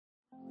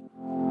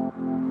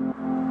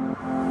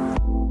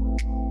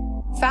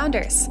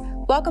Founders,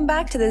 welcome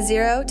back to the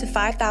 0 to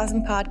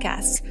 5,000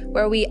 podcast,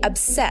 where we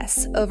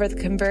obsess over the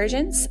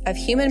convergence of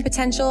human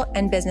potential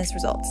and business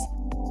results.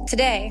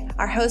 Today,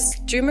 our hosts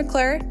Drew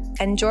McClure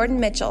and Jordan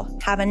Mitchell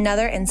have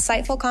another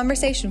insightful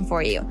conversation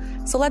for you.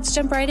 So let's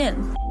jump right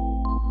in.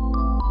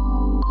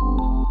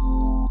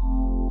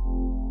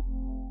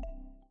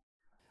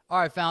 All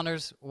right,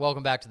 founders,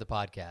 welcome back to the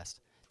podcast.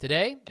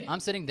 Today, I'm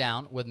sitting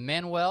down with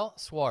Manuel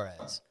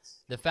Suarez,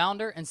 the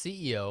founder and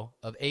CEO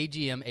of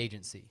AMG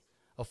Agency,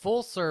 a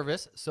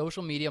full-service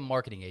social media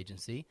marketing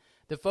agency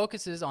that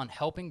focuses on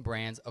helping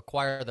brands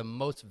acquire the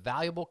most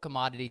valuable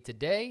commodity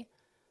today,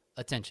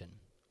 attention.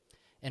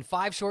 In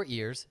 5 short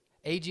years,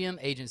 AMG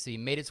Agency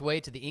made its way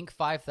to the Inc.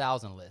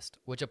 5000 list,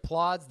 which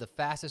applauds the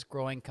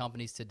fastest-growing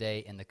companies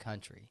today in the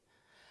country.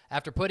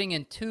 After putting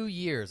in 2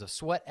 years of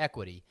sweat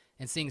equity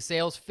and seeing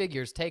sales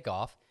figures take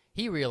off,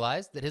 he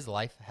realized that his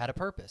life had a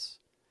purpose.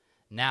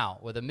 Now,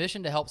 with a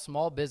mission to help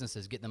small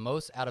businesses get the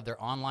most out of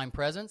their online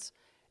presence,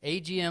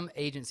 AMG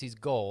Agency's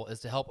goal is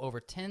to help over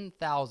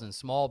 10,000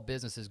 small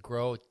businesses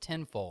grow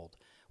tenfold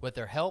with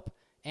their help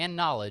and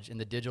knowledge in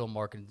the digital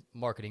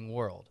marketing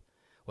world.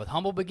 With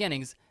humble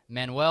beginnings,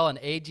 Manuel and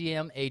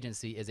AMG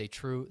Agency is a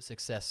true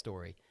success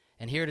story.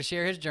 And here to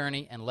share his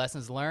journey and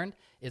lessons learned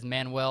is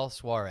Manuel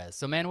Suarez.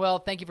 So Manuel,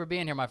 thank you for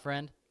being here, my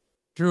friend.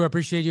 Drew, I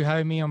appreciate you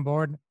having me on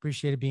board.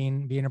 Appreciate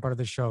being a part of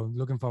the show.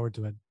 Looking forward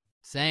to it.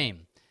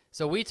 Same.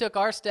 So we took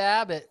our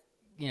stab at,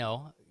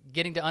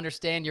 getting to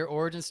understand your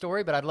origin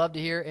story, but I'd love to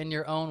hear in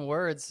your own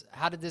words,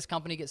 how did this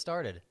company get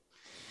started?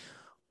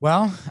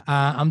 Well,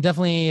 I'm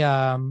definitely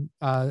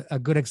a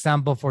good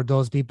example for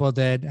those people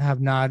that have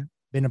not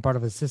been a part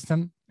of a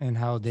system and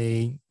how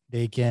they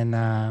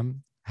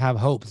can have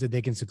hopes that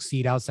they can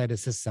succeed outside the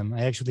system.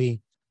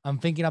 I'm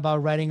thinking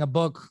about writing a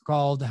book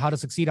called How to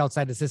Succeed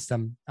Outside the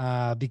System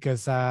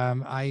because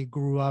I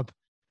grew up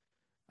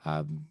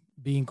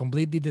being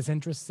completely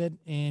disinterested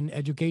in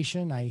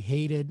education.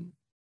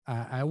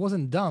 I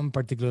wasn't dumb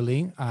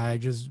particularly. I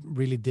just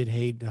really did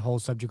hate the whole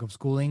subject of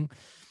schooling.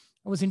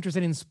 I was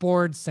interested in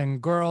sports and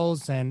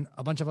girls and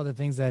a bunch of other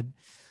things that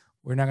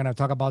we're not going to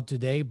talk about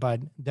today, but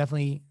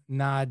definitely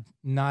not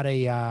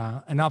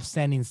an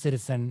upstanding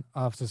citizen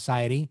of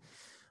society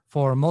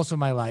for most of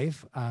my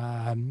life.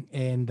 I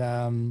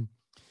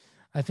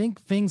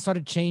think things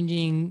started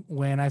changing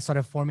when I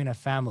started forming a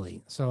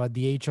family. So at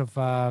the age of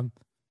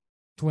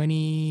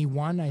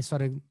 21, I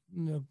started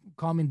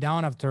calming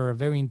down after a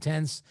very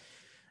intense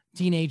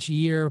teenage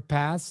year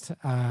passed.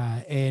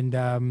 I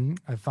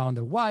found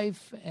a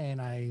wife and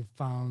I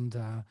found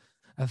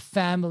a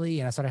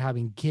family and I started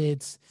having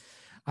kids.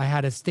 I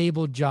had a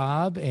stable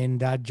job and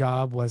that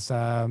job was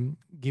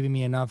giving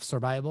me enough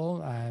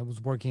survival. I was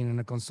working in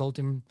a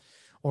consulting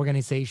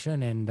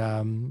organization and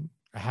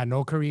I had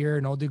no career,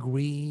 no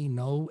degree,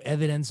 no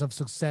evidence of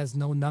success,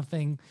 no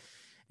nothing.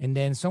 And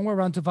then somewhere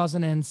around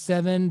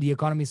 2007, the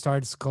economy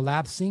starts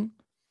collapsing.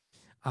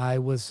 I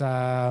was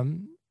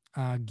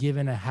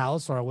given a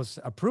house, or I was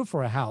approved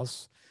for a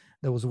house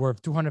that was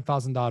worth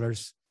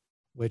 $200,000,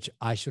 which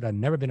I should have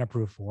never been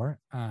approved for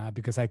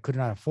because I could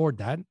not afford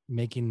that,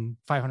 making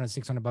 $500,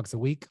 $600 a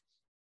week.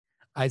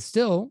 I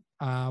still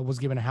was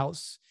given a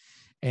house.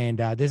 And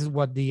this is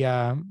what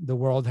the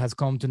world has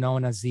come to know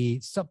as the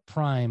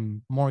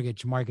subprime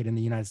mortgage market in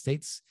the United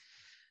States.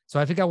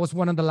 So I think I was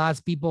one of the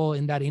last people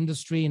in that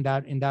industry, in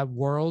that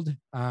world,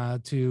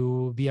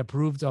 to be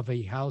approved of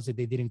a house that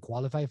they didn't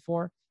qualify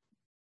for.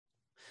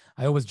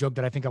 I always joke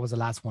that I think I was the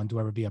last one to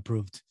ever be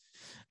approved.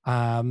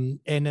 And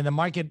then the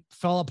market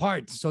fell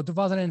apart. So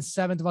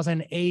 2007,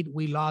 2008,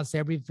 we lost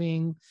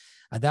everything.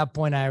 At that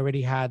point, I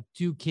already had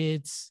 2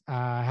 kids.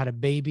 I had a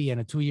baby and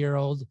a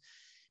 2-year-old.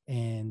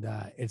 And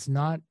it's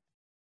not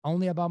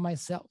only about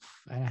myself.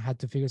 And I had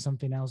to figure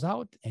something else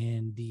out.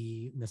 And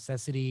the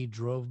necessity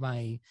drove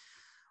my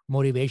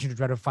motivation to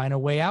try to find a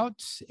way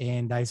out.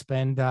 And I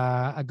spent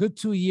a good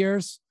 2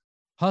 years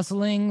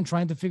hustling,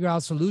 trying to figure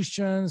out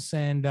solutions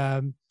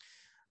and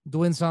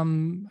doing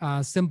some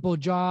simple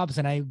jobs.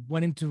 And I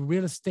went into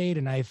real estate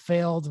and I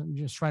failed,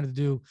 just trying to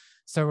do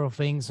several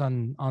things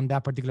on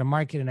that particular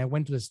market. And I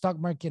went to the stock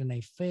market and I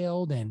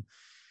failed. And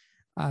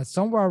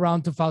somewhere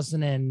around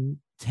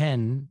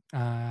 2010,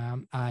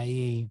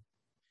 I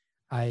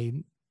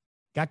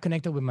got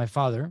connected with my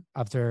father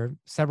after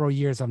several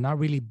years of not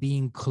really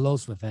being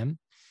close with him.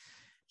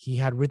 He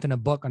had written a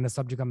book on the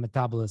subject of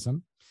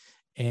metabolism,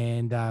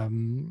 and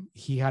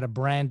he had a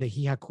brand that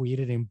he had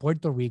created in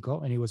Puerto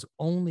Rico, and he was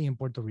only in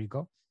Puerto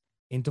Rico.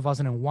 In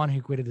 2001, he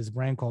created this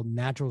brand called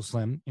Natural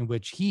Slim, in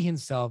which he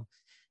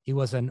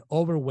was an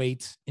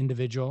overweight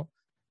individual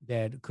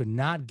that could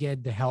not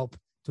get the help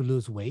to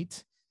lose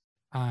weight.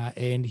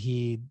 And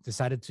he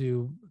decided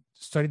to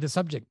study the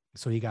subject.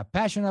 So he got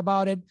passionate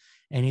about it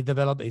and he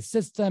developed a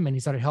system and he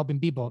started helping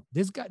people.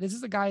 This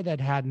is a guy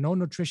that had no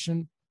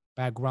nutrition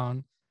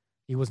background.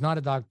 He was not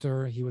a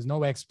doctor. He was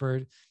no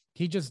expert.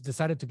 He just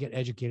decided to get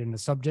educated in the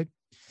subject.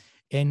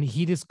 And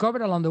he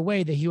discovered along the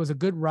way that he was a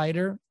good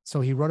writer.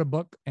 So he wrote a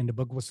book and the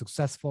book was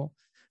successful.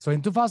 So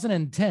in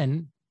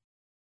 2010,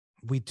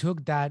 we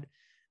took that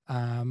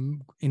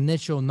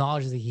initial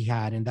knowledge that he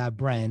had in that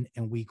brand,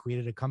 and we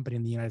created a company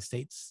in the United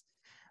States.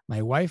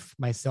 My wife,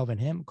 myself, and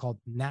him, called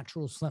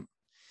Natural Slim.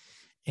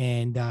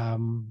 And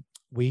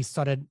we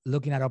started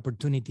looking at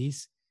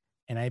opportunities,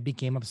 and I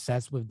became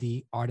obsessed with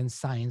the art and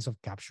science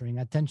of capturing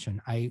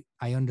attention. I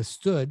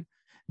understood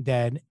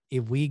that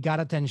if we got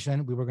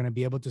attention, we were going to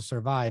be able to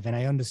survive. And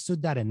I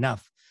understood that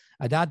enough.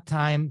 At that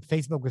time,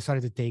 Facebook was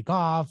starting to take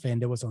off,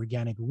 and there was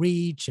organic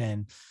reach,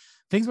 and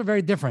things were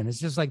very different. It's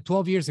just like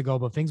 12 years ago,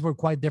 but things were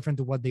quite different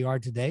to what they are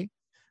today.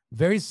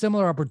 Very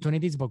similar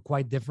opportunities, but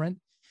quite different.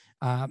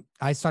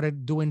 I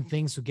started doing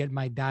things to get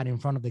my dad in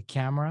front of the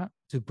camera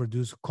to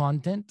produce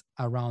content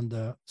around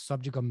the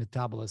subject of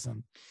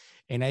metabolism.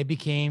 And I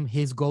became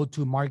his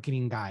go-to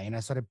marketing guy. And I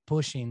started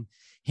pushing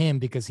him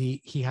because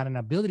he had an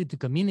ability to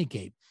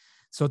communicate.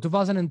 So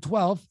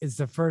 2012 is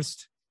the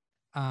first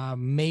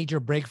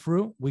major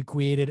breakthrough. We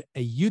created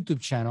a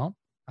YouTube channel,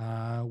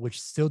 which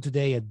still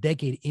today, a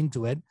decade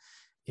into it,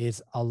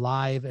 is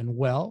alive and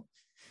well.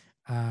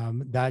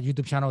 That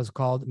YouTube channel is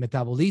called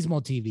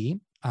Metabolismo TV.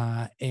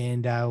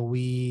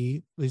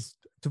 We was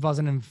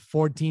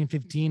 2014,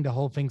 15, the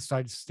whole thing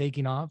starts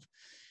taking off,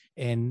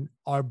 and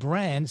our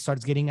brand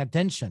starts getting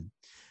attention.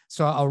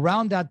 So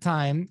around that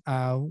time,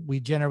 we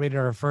generated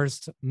our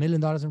first $1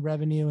 million in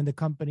revenue in the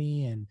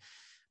company, and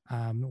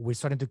we're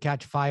starting to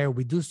catch fire.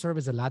 We do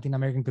service a Latin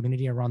American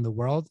community around the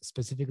world,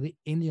 specifically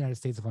in the United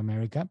States of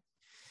America.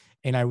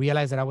 And I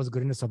realized that I was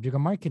good in the subject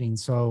of marketing.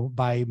 So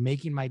by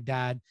making my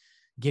dad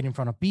get in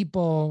front of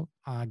people,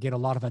 get a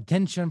lot of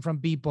attention from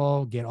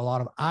people, get a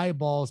lot of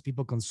eyeballs,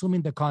 people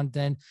consuming the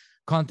content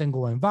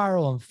going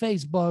viral on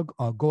Facebook,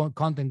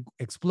 content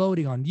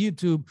exploding on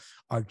YouTube.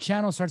 Our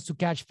channel starts to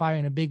catch fire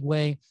in a big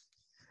way.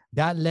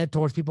 That led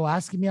towards people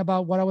asking me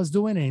about what I was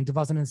doing. And in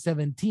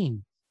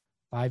 2017,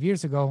 5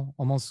 years ago,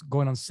 almost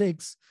going on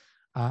 6,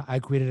 I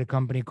created a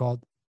company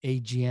called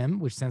AGM,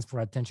 which stands for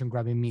Attention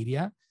Grabbing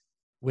Media,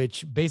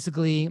 which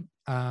basically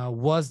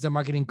was the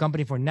marketing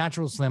company for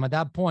Natural Slim. At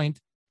that point,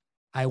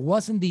 I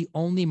wasn't the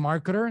only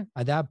marketer.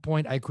 At that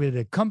point, I created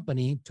a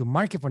company to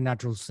market for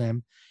Natural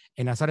Slim,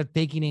 and I started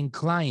taking in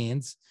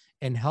clients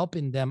and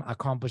helping them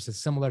accomplish a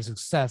similar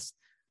success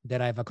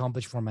that I've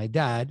accomplished for my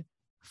dad.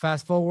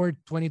 Fast forward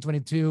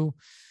 2022,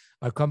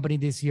 our company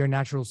this year,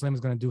 Natural Slim,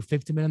 is going to do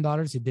 $50 million.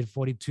 It did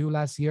 42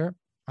 last year.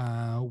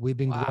 We've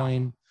been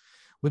growing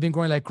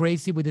like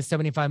crazy. We did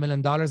 $75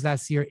 million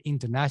last year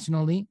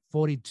internationally,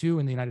 42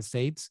 in the United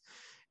States.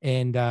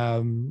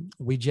 And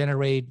we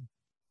generate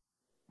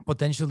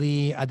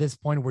potentially, at this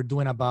point, we're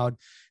doing about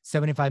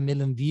 75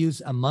 million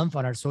views a month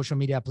on our social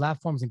media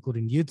platforms,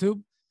 including YouTube.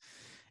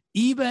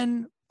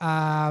 Even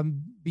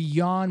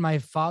beyond my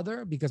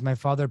father, because my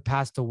father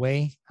passed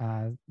away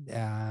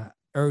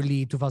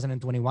early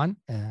 2021,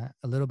 a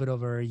little bit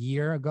over a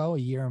year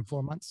and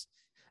 4 months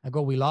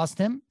ago, we lost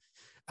him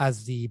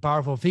as the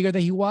powerful figure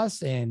that he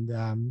was.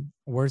 And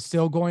we're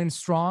still going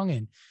strong.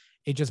 And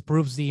it just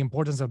proves the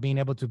importance of being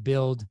able to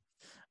build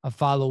a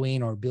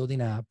following, or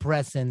building a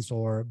presence,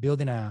 or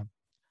building a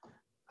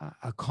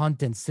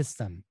content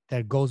system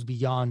that goes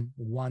beyond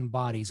one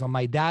body. So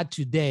my dad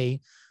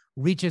today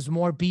reaches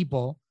more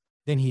people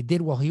than he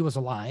did while he was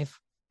alive,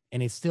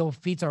 and it still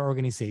feeds our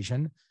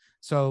organization.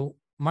 So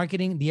the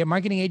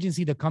marketing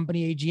agency, the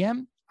company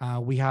AGM,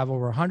 we have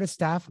over 100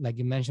 staff. Like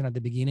you mentioned at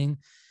the beginning,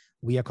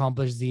 we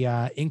accomplished the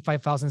Inc.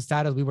 5000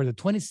 status. We were the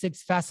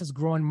 26th fastest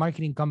growing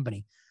marketing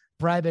company,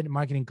 private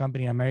marketing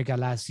company in America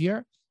last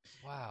year.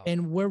 Wow.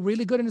 And we're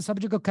really good in the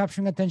subject of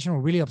capturing attention. We're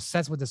really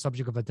obsessed with the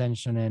subject of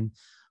attention. And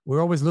we're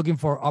always looking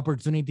for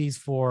opportunities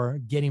for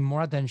getting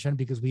more attention,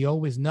 because we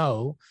always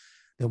know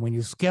that when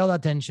you scale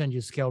attention,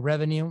 you scale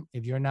revenue.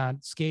 If you're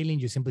not scaling,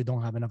 you simply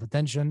don't have enough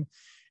attention.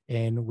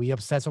 And we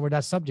obsess over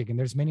that subject. And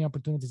there's many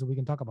opportunities that we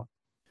can talk about.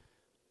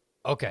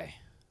 Okay.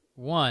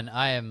 One,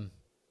 I'm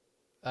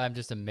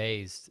just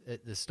amazed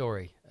at the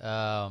story.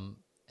 And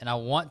I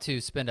want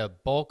to spend a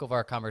bulk of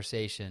our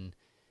conversation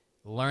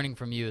learning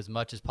from you as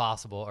much as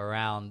possible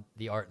around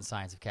the art and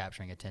science of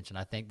capturing attention.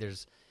 I think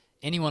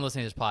anyone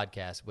listening to this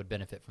podcast would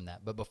benefit from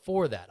that. But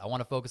before that, I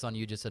want to focus on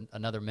you just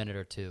another minute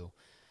or two.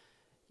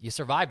 You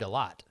survived a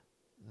lot.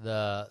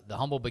 The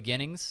humble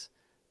beginnings,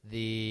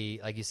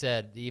 like you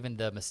said, even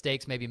the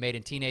mistakes maybe made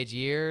in teenage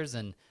years,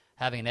 and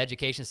having an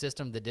education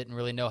system that didn't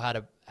really know how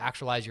to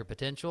actualize your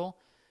potential.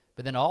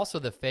 But then also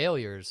the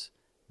failures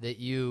that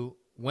you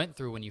went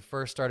through when you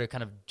first started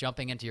kind of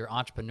jumping into your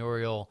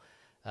entrepreneurial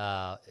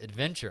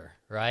adventure,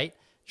 right?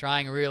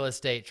 Trying real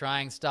estate,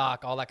 trying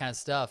stock, all that kind of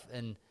stuff.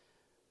 And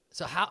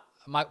so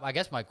I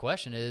guess my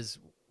question is,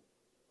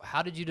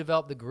 how did you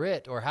develop the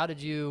grit, or how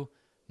did you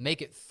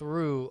make it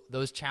through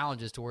those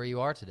challenges to where you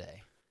are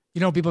today?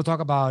 People talk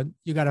about,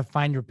 you got to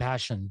find your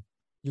passion.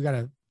 You got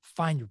to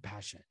find your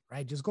passion,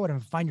 right? Just go ahead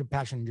and find your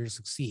passion and you'll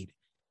succeed.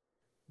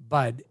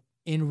 But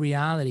in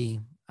reality,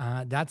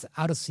 that's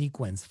out of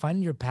sequence.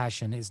 Finding your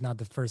passion is not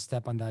the first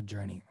step on that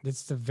journey.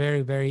 This is a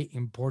very, very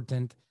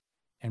important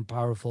and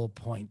powerful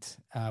point,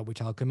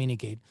 which I'll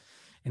communicate.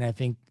 And I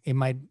think it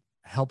might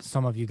help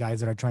some of you guys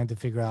that are trying to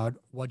figure out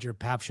what your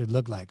path should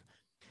look like.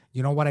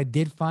 You know what I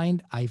did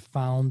find? I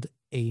found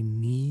a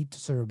need to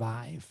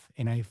survive,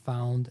 and I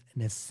found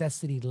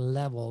necessity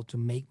level to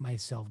make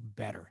myself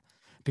better.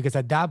 Because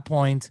at that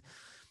point,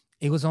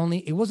 it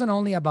wasn't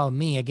only about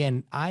me.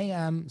 Again, I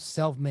am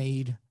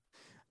self-made.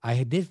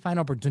 I did find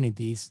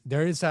opportunities.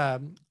 There's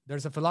a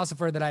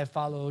philosopher that I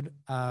followed.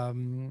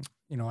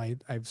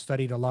 I've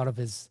studied a lot of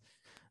his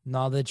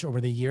knowledge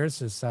over the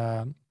years. Is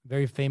a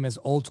very famous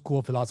old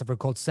school philosopher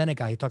called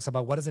Seneca. He talks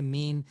about what does it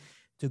mean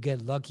to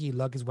get lucky.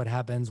 Luck is what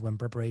happens when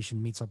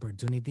preparation meets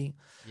opportunity.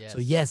 So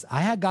Yes. yes,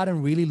 I had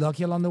gotten really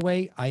lucky along the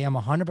way. I am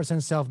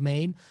 100%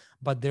 self-made,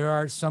 but there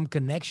are some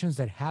connections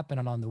that happen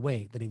along the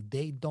way that if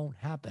they don't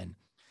happen,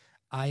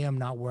 I am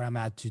not where I'm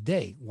at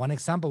today. One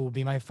example would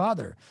be my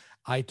father.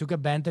 I took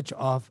advantage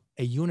of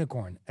a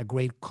unicorn, a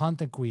great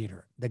content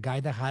creator, the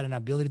guy that had an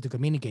ability to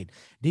communicate.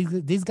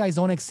 These guys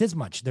don't exist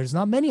much. There's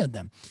not many of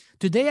them.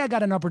 Today, I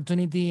got an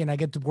opportunity and I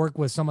get to work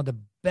with some of the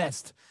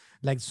best.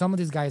 Like some of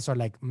these guys are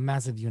like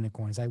massive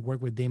unicorns. I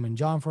worked with Damon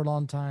John for a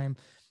long time.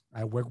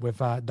 I worked with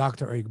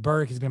Dr. Eric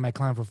Berg. He's been my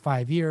client for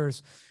 5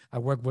 years. I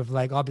work with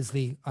like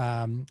obviously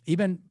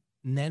even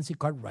Nancy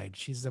Cartwright.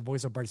 She's the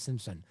voice of Bart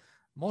Simpson.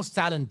 Most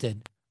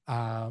talented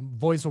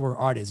voiceover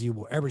artist you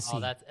will ever see. Oh,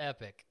 that's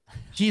epic.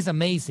 She's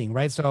amazing,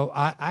 right? So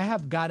I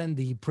have gotten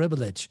the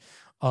privilege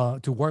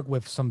to work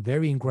with some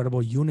very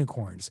incredible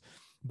unicorns.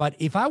 But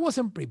if I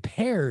wasn't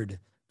prepared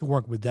to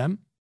work with them,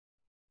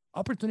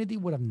 opportunity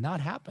would have not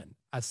happened.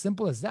 As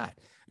simple as that.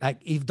 Like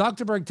if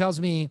Dr. Berg tells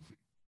me,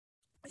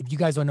 if you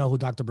guys don't know who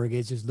Dr. Berg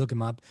is, just look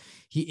him up.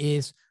 He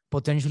is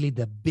potentially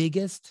the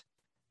biggest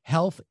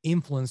health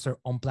influencer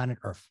on planet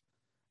Earth.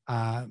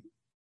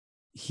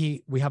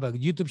 We have a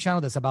YouTube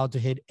channel that's about to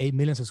hit 8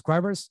 million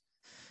subscribers.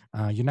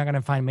 You're not going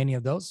to find many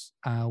of those.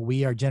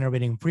 We are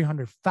generating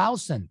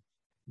 300,000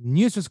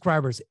 new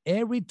subscribers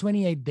every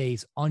 28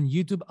 days on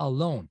YouTube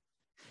alone.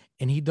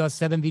 And he does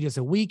 7 videos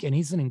a week, and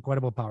he's an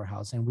incredible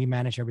powerhouse. And we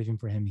manage everything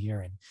for him here.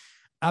 And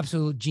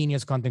absolute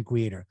genius content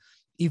creator.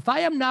 If I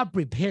am not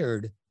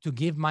prepared to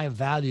give my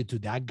value to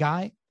that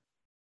guy,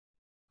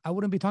 I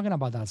wouldn't be talking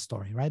about that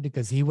story, right?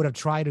 Because he would have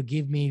tried to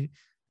give me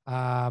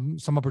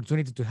some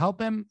opportunity to help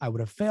him. I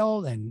would have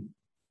failed and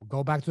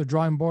go back to the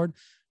drawing board,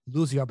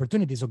 lose the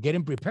opportunity. So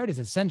getting prepared is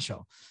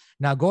essential.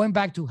 Now, going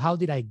back to how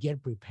did I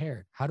get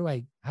prepared? How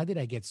did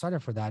I get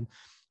started for that?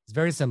 It's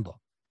very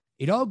simple.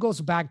 It all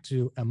goes back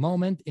to a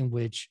moment in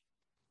which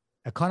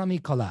economy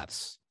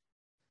collapsed.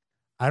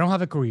 I don't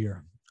have a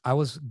career. I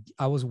was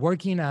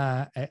working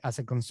as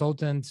a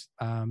consultant.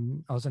 I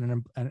was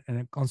in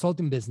a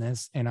consulting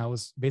business, and I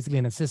was basically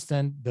an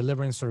assistant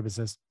delivering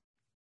services.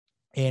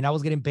 And I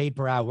was getting paid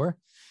per hour.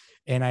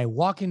 And I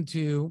walk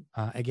into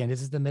again,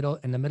 this is in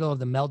the middle of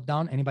the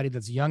meltdown. Anybody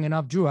that's young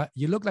enough, Drew,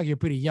 you look like you're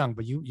pretty young,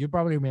 but you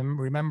probably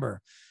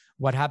remember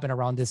what happened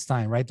around this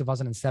time, right?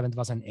 2007,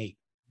 2008.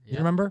 Yeah. You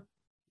remember?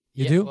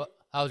 You do? Well,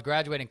 I was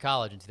graduating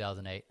college in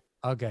 2008.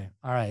 Okay.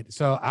 All right.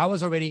 So I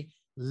was already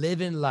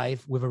living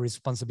life with a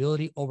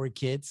responsibility over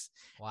kids.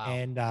 Wow.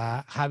 And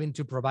having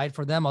to provide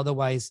for them.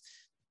 Otherwise,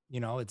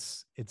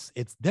 it's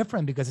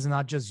different because it's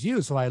not just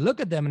you. So I look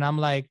at them and I'm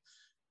like,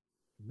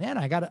 man,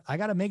 I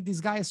gotta make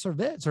these guys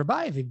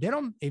survive.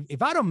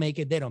 If I don't make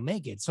it, they don't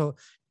make it. So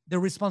the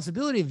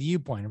responsibility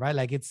viewpoint, right?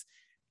 Like it's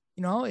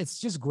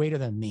just greater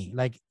than me.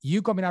 Like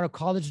you coming out of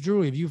college,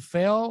 Drew, if you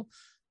fail,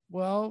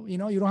 well, you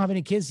don't have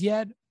any kids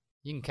yet.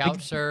 You can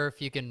couch surf.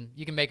 You can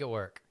make it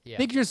work. Yeah.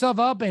 Pick yourself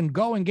up and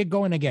go and get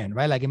going again,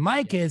 right? Like in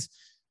my case,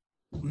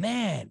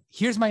 man,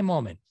 here's my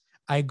moment.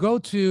 I go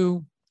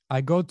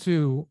back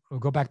to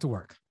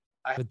work.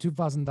 I have a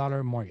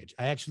 $2,000 mortgage.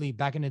 I actually,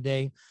 back in the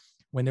day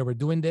when they were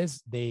doing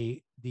this,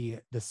 the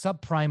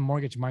subprime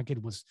mortgage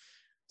market was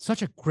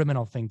such a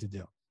criminal thing to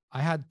do. I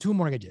had 2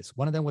 mortgages.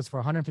 One of them was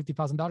for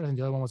 $150,000 and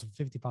the other one was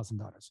for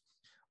 $50,000.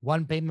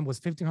 One payment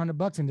was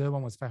 $1,500 and the other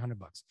one was $500.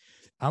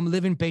 I'm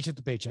living paycheck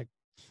to paycheck.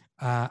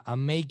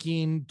 I'm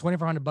making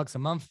 $2,400 a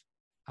month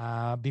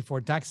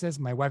before taxes.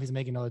 My wife is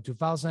making another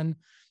 $2,000.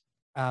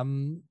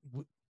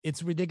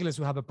 It's ridiculous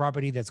to have a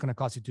property that's going to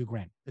cost you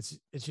 $2,000.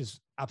 It's just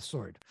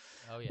absurd.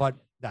 Oh, yeah. But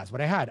that's what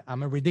I had.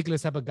 I'm a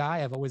ridiculous type of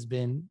guy. I've always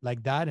been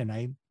like that, and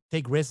I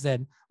take risks that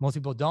most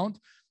people don't.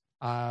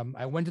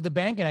 I went to the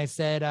bank and I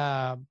said,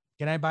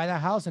 "Can I buy that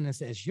house?" And it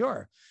says,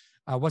 "Sure."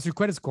 What's your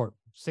credit score?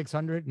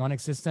 600,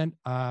 non-existent.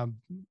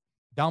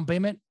 Down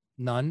payment?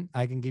 None.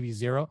 I can give you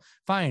 0.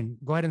 Fine.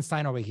 Go ahead and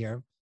sign over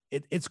here.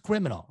 It's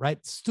criminal,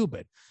 right?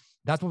 Stupid.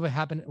 That's what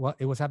happened. Well,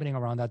 it was happening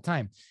around that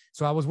time.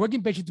 So I was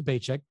working paycheck to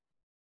paycheck.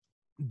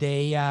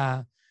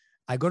 I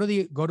go to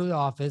the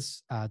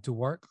office to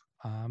work.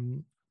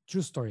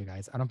 True story,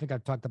 guys. I don't think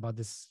I've talked about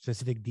this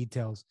specific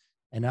details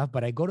enough,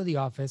 but I go to the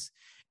office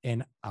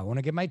and I want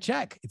to get my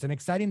check. It's an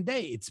exciting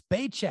day. It's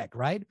paycheck,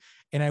 right?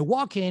 And I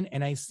walk in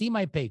and I see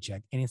my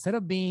paycheck, and instead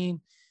of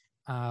being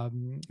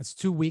it's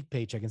 2-week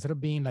paycheck, instead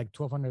of being like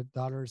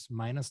 $1,200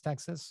 minus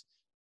taxes,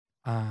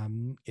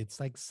 it's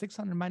like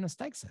 $600 minus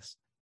taxes.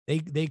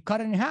 They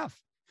cut it in half.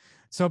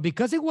 So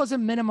because it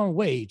wasn't minimum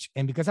wage,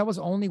 and because I was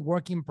only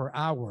working per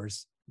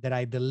hours that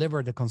I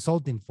delivered the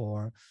consulting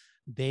for,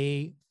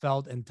 they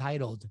felt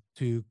entitled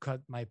to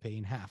cut my pay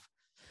in half.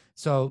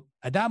 So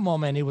at that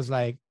moment, it was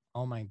like,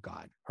 oh my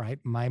God, right?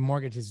 My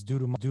mortgage is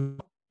due.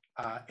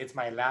 It's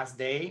my last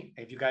day.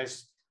 If you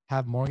guys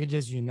have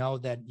mortgages, you know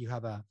that you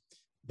have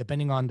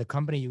depending on the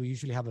company, you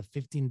usually have a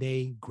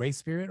 15-day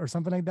grace period or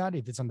something like that.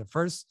 If it's on the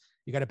first,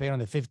 you got to pay it on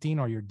the 15th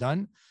or you're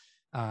done.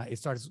 It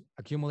starts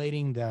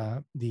accumulating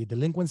the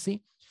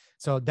delinquency.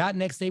 So that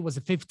next day was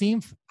the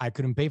 15th. I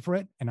couldn't pay for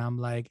it. And I'm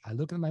like, I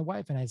looked at my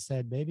wife and I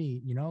said, baby,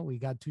 we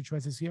got two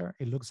choices here.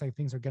 It looks like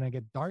things are going to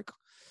get dark.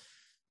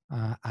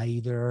 I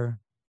either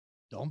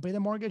don't pay the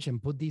mortgage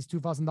and put these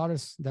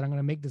 $2,000 that I'm going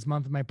to make this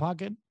month in my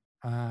pocket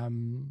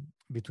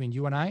between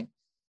you and I,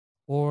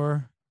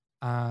 or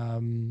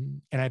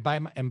and I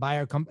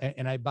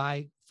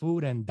buy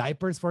food and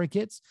diapers for our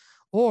kids,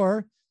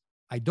 or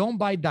I don't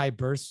buy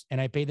diapers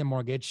and I pay the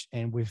mortgage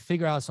and we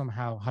figure out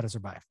somehow how to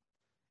survive.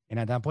 And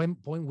at that point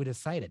we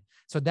decided.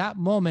 So that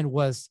moment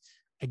was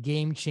a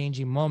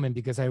game-changing moment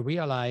because I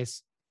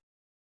realized,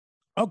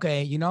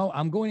 okay,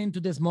 I'm going into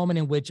this moment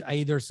in which I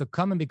either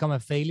succumb and become a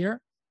failure,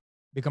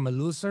 become a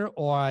loser,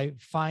 or I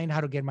find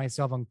how to get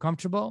myself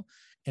uncomfortable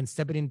and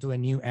step it into a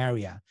new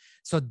area.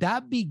 So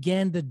that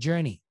began the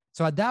journey.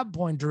 So at that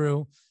point,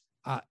 Drew,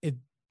 I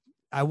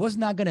was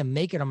not going to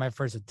make it on my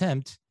first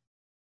attempt,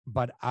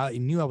 but I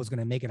knew I was going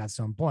to make it at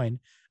some point.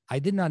 I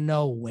did not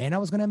know when I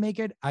was going to make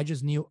it. I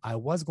just knew I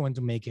was going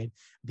to make it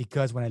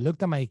because when I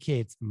looked at my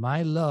kids,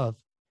 my love,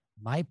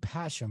 my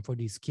passion for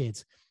these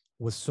kids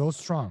was so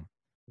strong,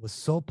 was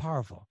so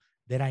powerful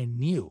that I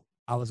knew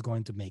I was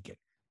going to make it.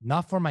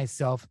 Not for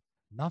myself,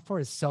 not for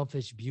a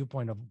selfish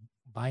viewpoint of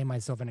buying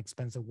myself an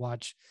expensive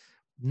watch.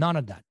 None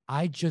of that.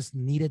 I just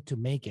needed to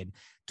make it,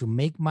 to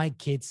make my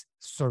kids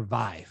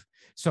survive.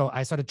 So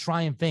I started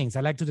trying things.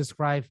 I like to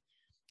describe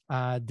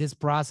this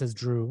process,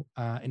 Drew,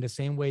 in the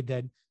same way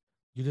that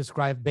you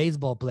describe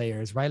baseball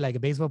players, right? Like a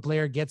baseball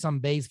player gets on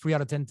base 3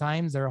 out of 10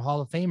 times, they're a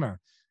Hall of Famer.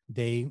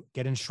 They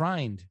get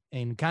enshrined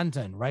in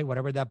Canton, right?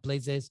 Whatever that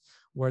place is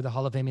where the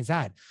Hall of Fame is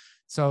at.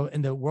 So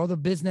in the world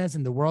of business,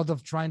 in the world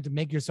of trying to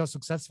make yourself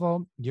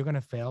successful, you're going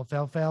to fail,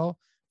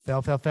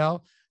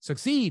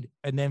 succeed,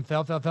 and then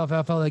fail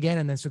again,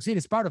 and then succeed.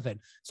 It's part of it.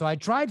 So I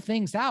tried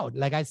things out.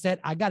 Like I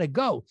said, I got to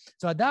go.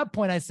 So at that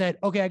point I said,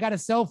 okay, I got a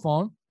cell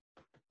phone.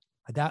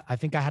 I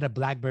think I had a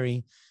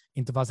BlackBerry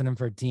in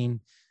 2013,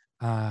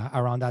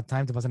 around that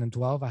time,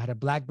 2012, I had a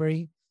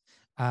BlackBerry.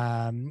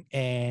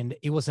 And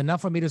it was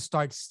enough for me to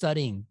start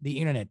studying the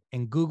internet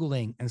and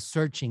Googling and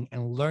searching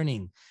and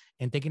learning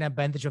and taking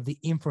advantage of the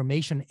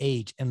information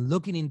age and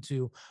looking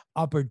into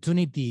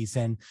opportunities.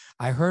 And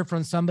I heard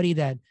from somebody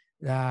that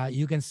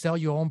you can sell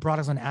your own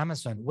products on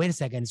Amazon. Wait a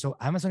second. So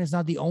Amazon is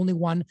not the only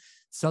one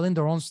selling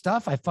their own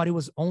stuff. I thought it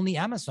was only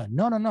Amazon.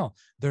 No.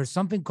 There's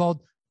something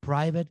called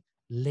private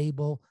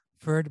label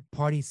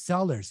third-party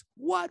sellers.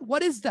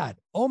 What is that?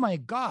 Oh my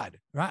God,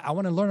 right? I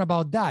want to learn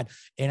about that.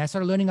 And I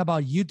started learning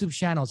about YouTube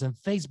channels and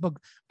Facebook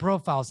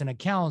profiles and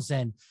accounts.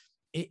 And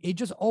it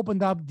just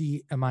opened up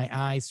my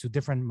eyes to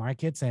different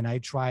markets. And I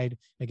tried,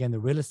 again, the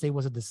real estate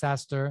was a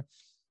disaster.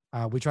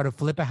 We tried to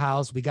flip a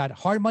house. We got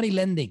hard money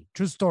lending,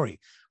 true story.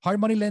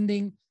 Hard money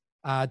lending,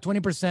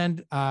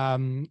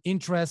 20%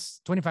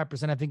 interest,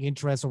 25%, I think,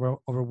 interest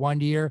over 1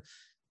 year.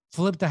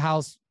 Flipped the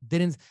house,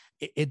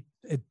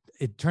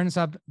 it turns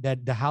out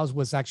that the house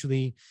was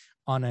actually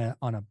on a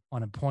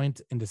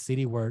point in the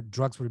city where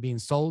drugs were being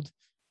sold.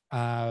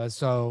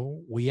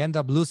 So we end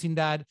up losing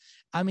that.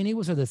 I mean, it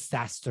was a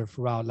disaster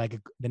throughout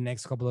the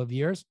next couple of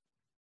years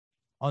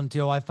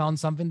until I found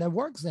something that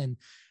works. And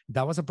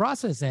that was a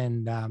process.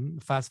 And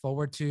fast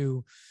forward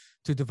to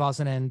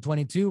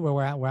 2022,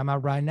 where I'm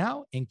at right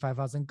now, Inc.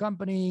 5000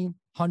 company,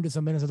 hundreds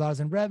of millions of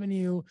dollars in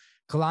revenue,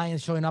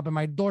 clients showing up at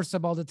my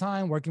doorstep all the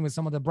time, working with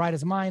some of the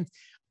brightest minds.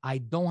 I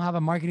don't have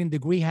a marketing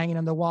degree hanging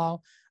on the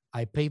wall.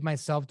 I paved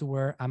myself to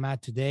where I'm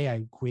at today.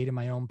 I created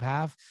my own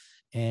path,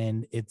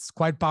 and it's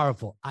quite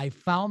powerful. I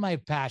found my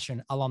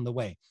passion along the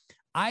way.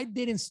 I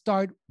didn't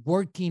start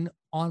working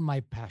on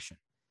my passion.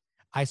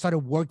 I started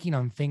working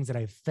on things that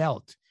I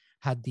felt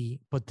had the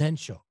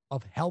potential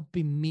of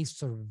helping me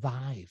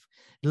survive,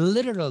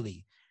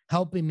 literally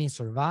helping me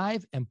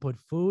survive and put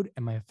food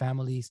in my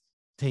family's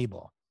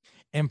table.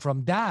 And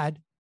from that,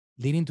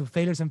 leading to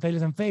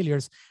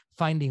failures,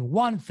 finding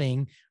one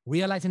thing,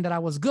 realizing that I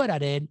was good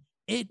at it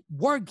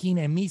working,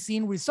 and me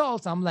seeing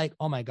results. I'm like,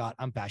 oh my God,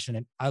 I'm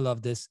passionate. I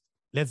love this.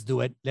 Let's do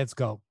it. Let's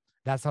go.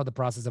 That's how the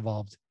process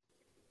evolved.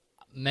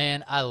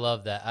 Man, I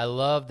love that. I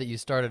love that you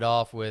started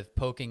off with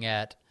poking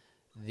at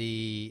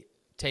the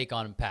take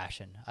on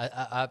passion.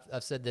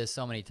 I've said this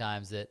so many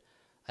times that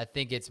I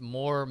think it's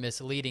more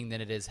misleading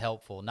than it is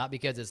helpful. Not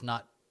because it's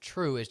not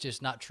true. It's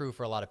just not true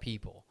for a lot of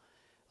people.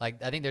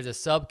 Like, I think there's a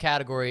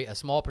subcategory, a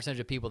small percentage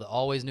of people that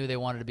always knew they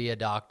wanted to be a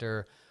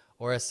doctor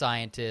or a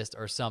scientist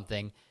or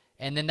something.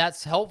 And then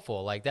that's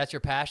helpful. Like, that's your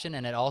passion.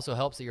 And it also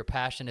helps that your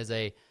passion is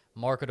a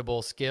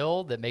marketable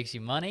skill that makes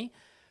you money.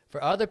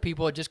 For other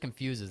people, it just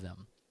confuses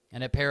them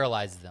and it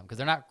paralyzes them because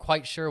they're not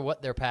quite sure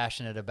what they're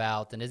passionate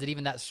about. And is it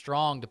even that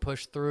strong to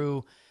push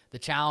through the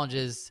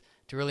challenges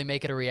to really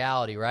make it a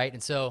reality, right?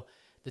 And so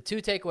the two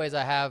takeaways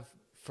I have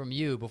from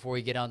you before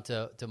we get on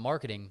to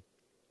marketing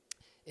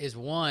is,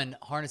 one,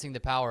 harnessing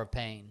the power of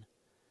pain.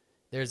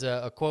 There's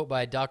a quote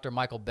by Dr.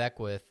 Michael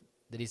Beckwith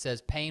that he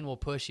says, pain will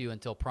push you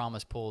until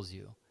promise pulls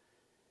you.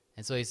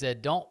 And so he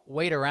said, don't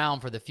wait around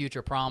for the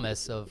future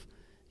promise of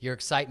your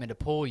excitement to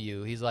pull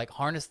you. He's like,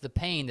 harness the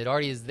pain that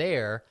already is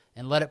there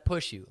and let it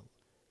push you.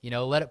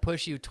 Let it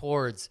push you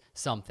towards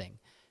something.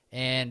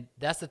 And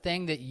that's the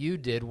thing that you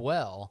did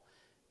well,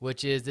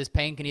 which is this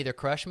pain can either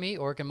crush me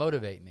or it can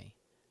motivate me,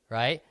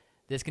 right?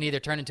 This can either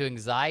turn into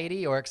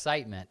anxiety or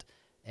excitement.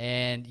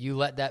 And you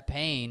let that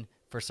pain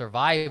for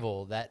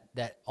survival, that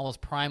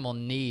almost primal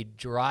need,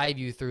 drive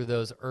you through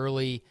those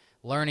early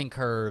learning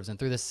curves and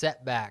through the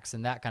setbacks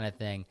and that kind of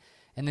thing.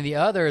 And then the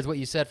other is what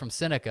you said from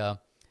Seneca.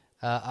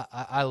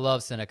 I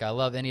love Seneca. I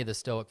love any of the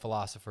Stoic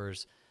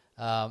philosophers.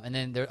 And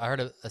then I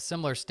heard a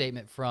similar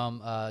statement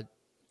from, I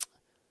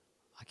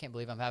can't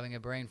believe I'm having a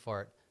brain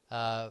fart,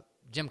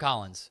 Jim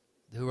Collins,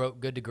 who wrote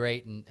Good to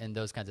Great and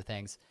those kinds of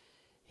things.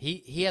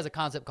 He has a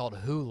concept called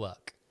who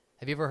luck.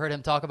 Have you ever heard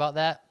him talk about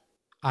that?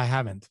 I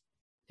haven't.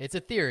 It's a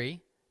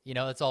theory,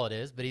 that's all it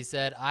is. But he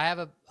said, I have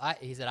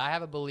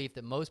a belief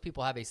that most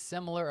people have a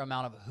similar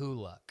amount of who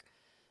luck,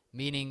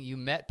 meaning you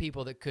met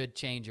people that could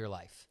change your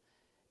life.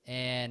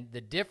 And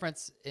the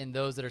difference in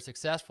those that are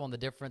successful and the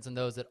difference in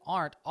those that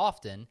aren't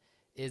often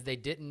is they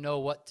didn't know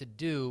what to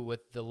do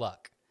with the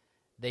luck.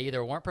 They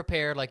either weren't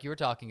prepared, like you were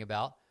talking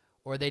about,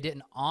 or they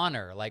didn't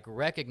honor, like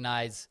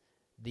recognize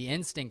the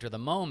instinct or the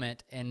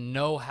moment and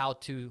know how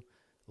to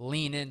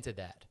lean into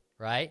that,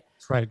 right?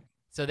 That's right.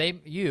 So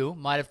you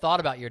might have thought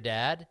about your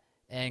dad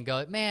and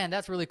go, man,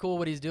 that's really cool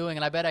what he's doing,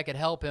 and I bet I could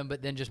help him,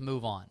 but then just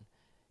move on.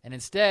 And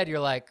instead, you're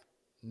like,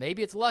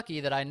 maybe it's lucky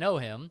that I know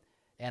him,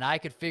 and I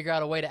could figure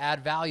out a way to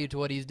add value to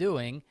what he's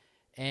doing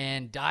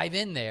and dive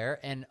in there,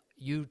 and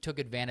you took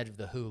advantage of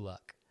the who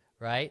luck,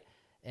 right?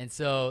 And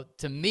so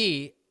to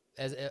me,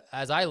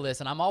 as I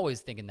listen, I'm always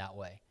thinking that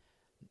way.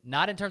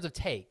 Not in terms of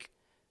take,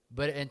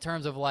 but in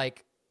terms of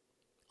like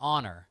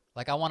honor.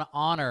 Like I want to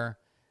honor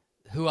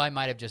who I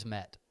might have just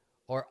met,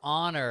 or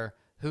honor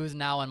who's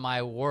now in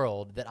my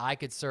world that I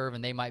could serve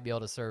and they might be able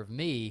to serve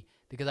me,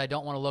 because I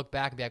don't want to look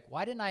back and be like,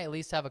 why didn't I at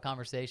least have a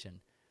conversation?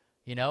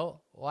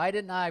 Why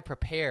didn't I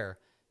prepare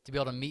to be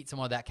able to meet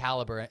someone of that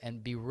caliber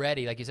and be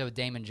ready, like you said with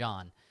Damon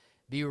John,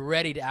 be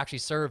ready to actually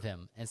serve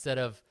him instead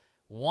of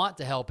want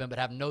to help him but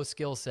have no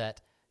skill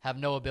set, have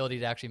no ability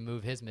to actually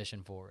move his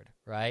mission forward,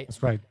 right?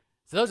 That's right.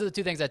 So those are the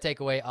two things I take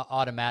away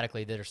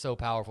automatically that are so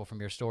powerful from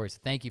your story. So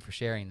thank you for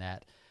sharing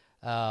that.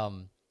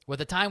 With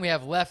the time we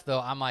have left,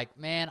 though, I'm like,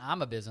 man,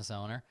 I'm a business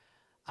owner.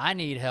 I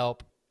need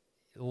help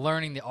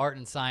learning the art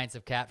and science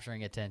of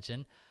capturing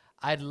attention.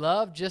 I'd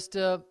love just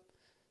to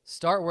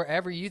start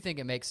wherever you think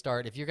it makes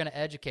start. If you're going to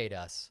educate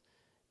us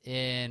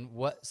in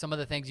what some of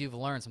the things you've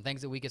learned, some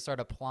things that we could start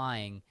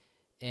applying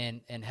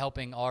in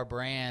helping our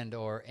brand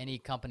or any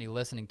company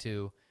listening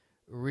to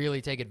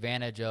really take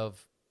advantage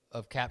of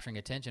capturing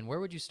attention, where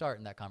would you start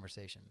in that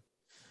conversation?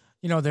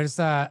 There's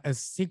a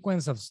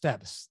sequence of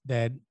steps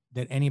that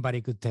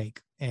anybody could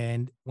take.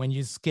 And when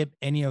you skip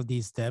any of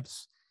these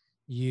steps,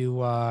 you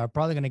are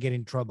probably going to get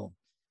in trouble.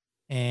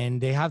 And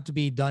they have to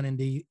be done in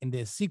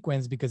the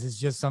sequence, because it's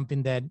just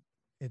something that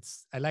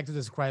I like to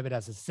describe it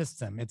as a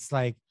system. It's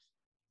like,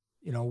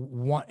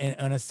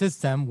 on a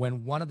system,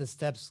 when one of the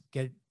steps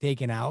get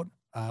taken out,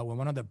 when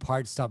one of the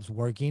parts stops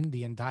working,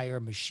 the entire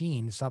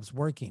machine stops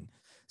working.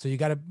 So you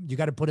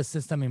gotta put a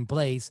system in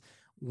place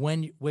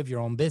with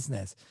your own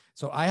business.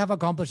 So I have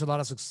accomplished a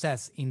lot of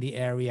success in the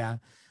area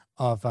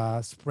of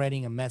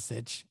spreading a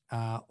message,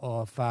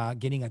 of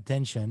getting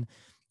attention,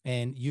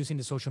 and using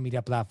the social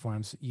media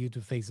platforms,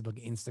 YouTube, Facebook,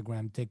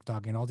 Instagram,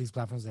 TikTok, and all these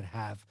platforms that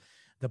have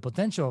the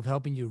potential of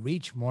helping you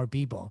reach more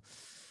people.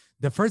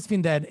 The first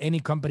thing that any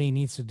company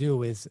needs to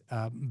do is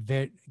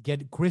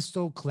get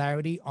crystal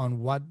clarity on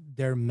what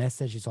their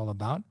message is all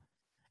about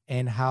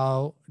and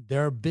how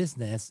their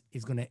business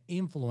is going to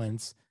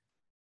influence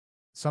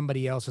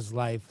somebody else's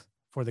life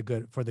for the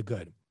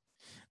good.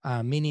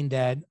 Meaning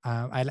that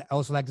I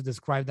also like to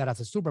describe that as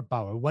a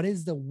superpower. What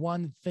is the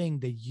one thing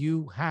that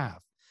you have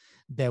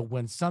that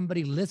when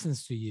somebody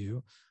listens to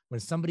you, when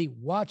somebody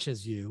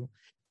watches you,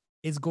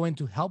 is going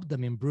to help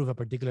them improve a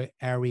particular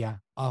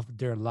area of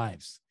their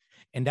lives?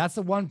 And that's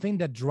the one thing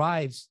that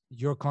drives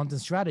your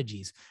content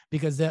strategies,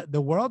 because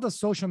the world of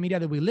social media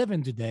that we live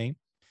in today,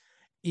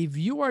 if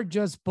you are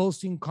just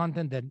posting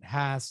content that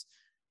has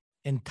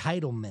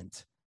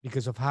entitlement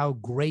because of how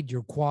great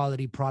your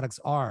quality products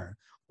are,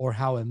 or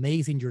how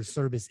amazing your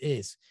service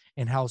is,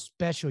 and how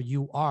special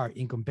you are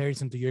in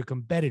comparison to your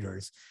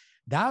competitors,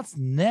 that's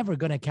never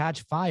going to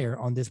catch fire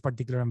on this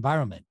particular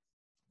environment.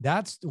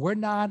 We're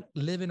not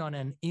living on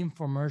an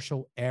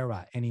infomercial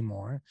era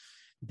anymore,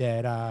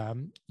 that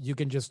you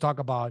can just talk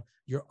about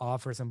your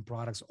offers and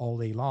products all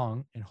day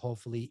long and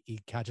hopefully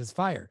it catches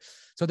fire.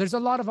 So there's a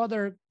lot of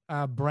other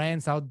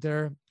brands out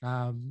there,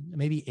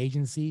 maybe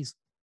agencies,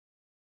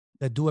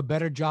 that do a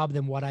better job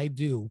than what I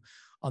do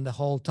on the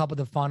whole top of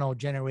the funnel,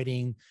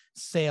 generating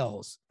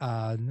sales,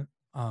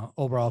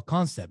 overall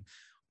concept.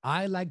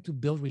 I like to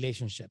build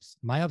relationships.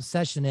 My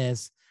obsession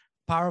is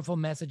powerful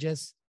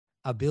messages,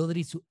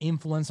 ability to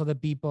influence other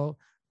people,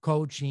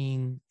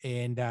 coaching,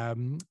 and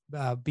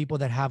people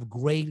that have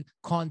great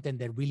content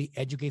that really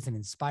educates and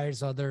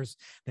inspires others,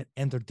 that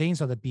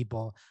entertains other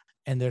people.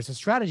 And there's a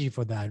strategy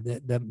for that.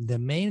 The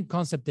main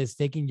concept is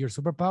taking your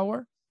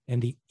superpower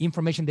and the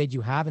information that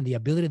you have and the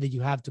ability that you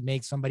have to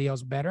make somebody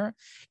else better,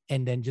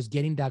 and then just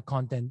getting that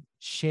content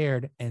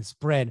shared and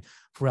spread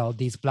throughout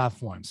these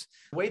platforms.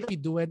 The way that we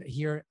do it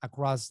here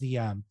across the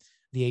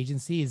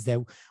agency is that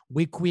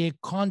we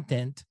create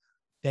content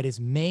that is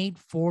made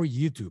for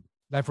YouTube.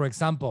 Like, for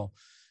example,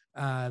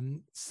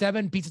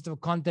 7 pieces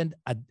of content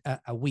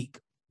a week,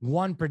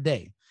 1 per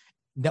day,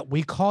 that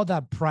we call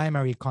that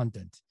primary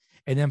content.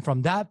 And then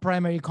from that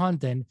primary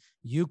content,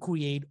 you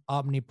create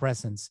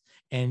omnipresence,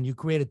 and you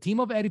create a team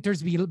of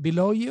editors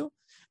below you.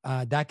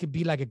 That could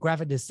be like a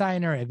graphic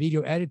designer, a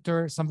video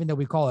editor, something that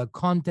we call a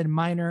content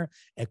miner,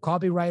 a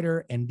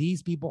copywriter. And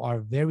these people are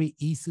very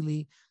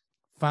easily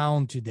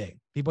found today.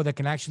 People that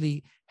can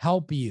actually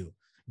help you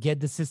get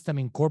the system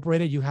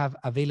incorporated. You have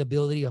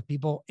availability of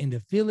people in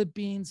the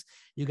Philippines.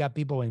 You got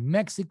people in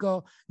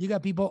Mexico. You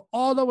got people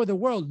all over the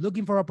world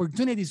looking for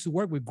opportunities to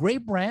work with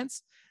great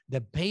brands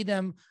that pay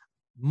them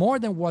more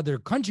than what their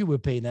country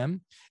would pay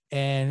them.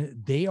 And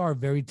they are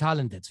very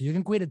talented. So you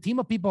can create a team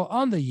of people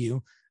under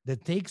you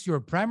that takes your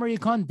primary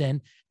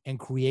content and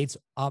creates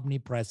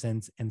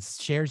omnipresence and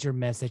shares your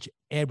message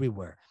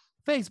everywhere.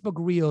 Facebook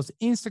Reels,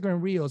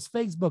 Instagram Reels,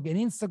 Facebook and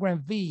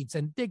Instagram feeds,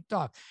 and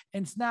TikTok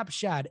and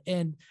Snapchat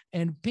and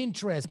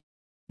Pinterest.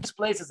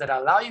 Places that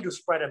allow you to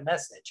spread a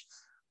message.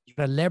 You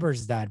gotta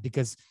leverage that,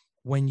 because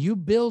when you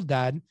build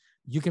that,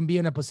 you can be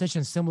in a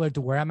position similar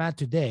to where I'm at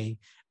today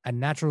at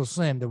Natural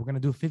Slim, that we're gonna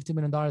do $50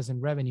 million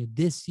in revenue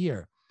this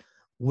year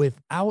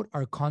without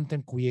our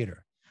content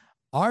creator.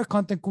 Our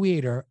content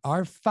creator,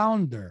 our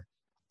founder,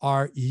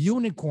 our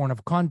unicorn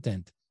of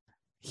content,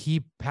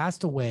 he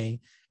passed away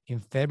in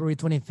February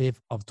 25th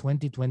of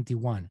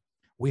 2021.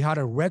 We had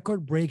a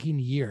record-breaking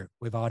year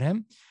without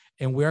him,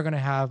 and we're going to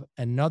have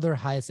another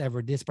highest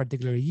ever this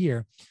particular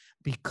year,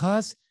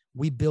 because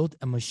we built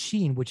a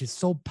machine which is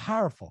so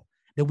powerful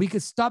that we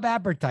could stop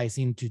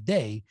advertising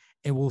today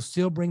and we'll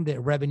still bring the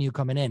revenue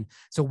coming in.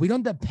 So we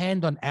don't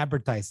depend on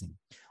advertising.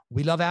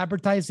 We love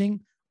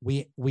advertising.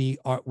 We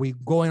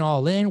going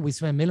all in. We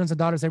spend millions of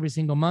dollars every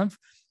single month,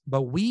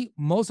 but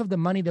most of the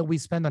money that we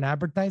spend on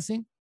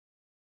advertising,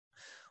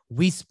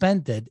 we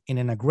spent it in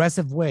an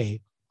aggressive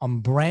way on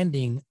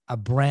branding a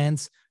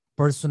brand's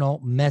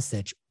personal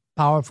message,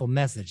 powerful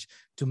message,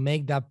 to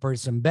make that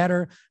person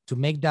better, to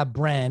make that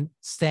brand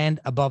stand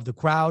above the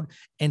crowd,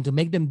 and to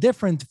make them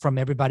different from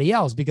everybody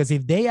else. Because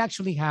if they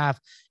actually have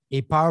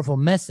a powerful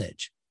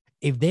message,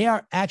 if they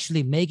are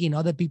actually making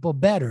other people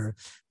better,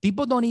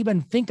 people don't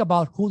even think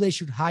about who they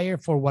should hire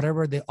for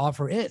whatever the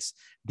offer is.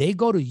 They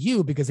go to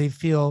you because they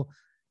feel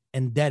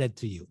indebted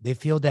to you. They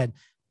feel that,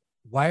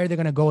 why are they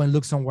going to go and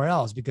look somewhere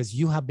else? Because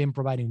you have been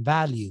providing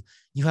value.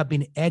 You have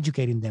been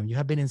educating them. You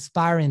have been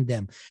inspiring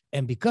them.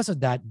 And because of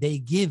that, they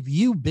give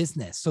you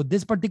business. So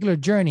this particular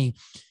journey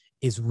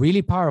is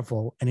really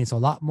powerful, and it's a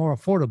lot more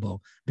affordable,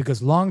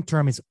 because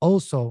long-term is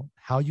also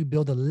how you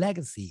build a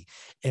legacy,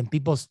 and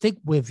people stick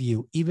with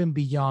you even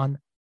beyond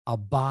a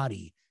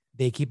body.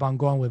 They keep on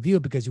going with you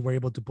because you were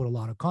able to put a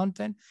lot of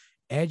content,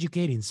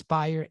 educate,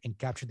 inspire, and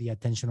capture the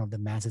attention of the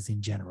masses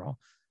in general.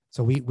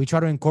 So we try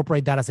to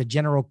incorporate that as a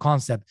general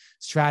concept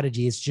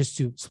strategy. It's just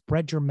to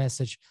spread your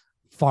message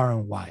far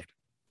and wide.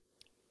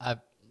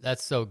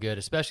 That's so good,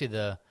 especially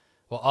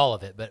all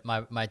of it. But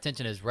my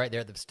attention is right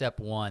there at the step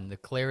 1, the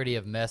clarity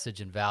of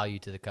message and value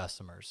to the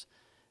customers.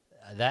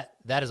 That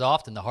is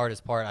often the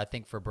hardest part, I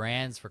think, for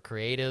brands, for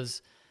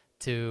creatives,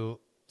 to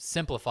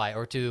simplify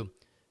or to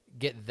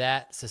get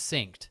that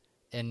succinct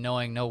and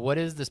knowing, what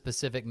is the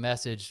specific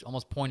message,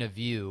 almost point of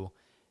view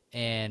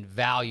and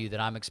value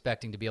that I'm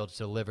expecting to be able to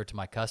deliver to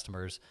my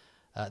customers.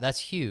 That's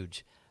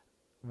huge.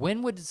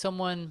 When would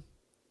someone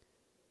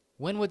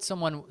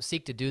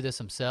seek to do this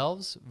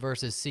themselves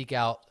versus seek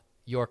out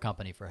your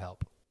company for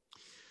help?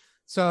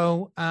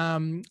 So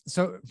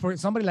for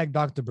somebody like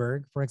Dr.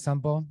 Berg, for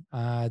example,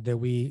 that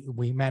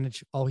we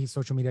manage all his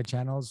social media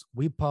channels,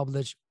 we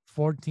publish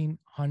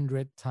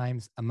 1,400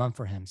 times a month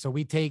for him. So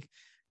we take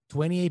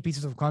 28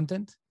 pieces of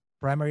content,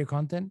 primary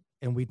content,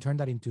 and we turn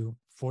that into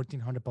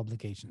 1,400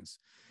 publications.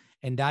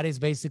 And that is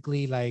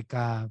basically like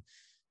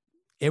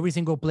every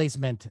single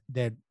placement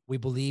that we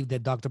believe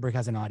that Dr. Berg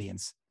has an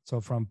audience. So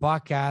from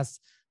podcasts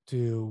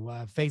to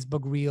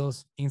Facebook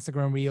Reels,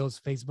 Instagram Reels,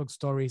 Facebook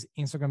Stories,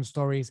 Instagram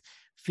Stories,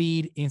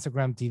 feed,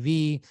 Instagram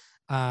TV,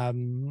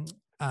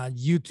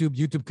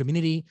 YouTube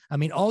community. I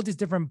mean, all these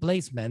different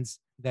placements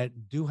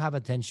that do have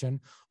attention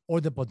or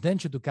the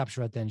potential to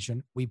capture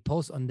attention, we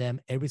post on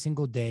them every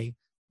single day,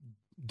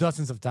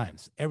 dozens of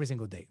times, every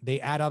single day. They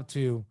add up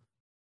to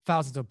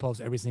thousands of posts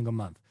every single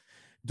month.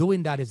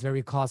 Doing that is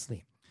very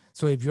costly.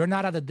 So if you're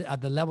not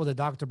at the level that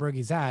Dr. Berg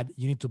is at,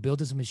 you need to build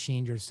this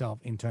machine yourself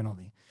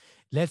internally.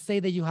 Let's say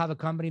that you have a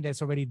company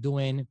that's already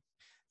doing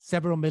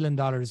several $1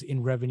 million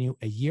in revenue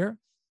a year,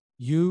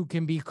 you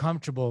can be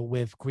comfortable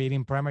with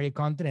creating primary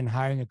content and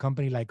hiring a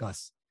company like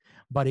us.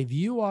 But if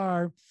you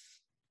are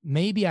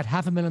maybe at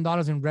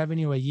 $500,000 in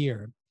revenue a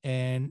year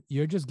and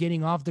you're just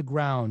getting off the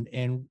ground,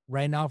 and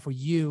right now for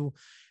you,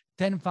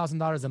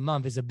 $10,000 a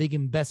month is a big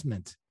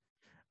investment,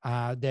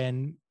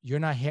 then you're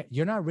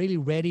not really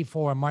ready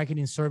for a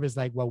marketing service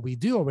like what we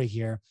do over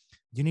here.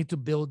 You need to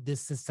build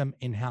this system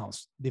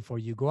in-house before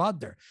you go out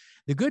there.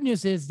 The good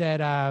news is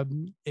that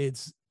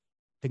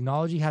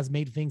technology has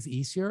made things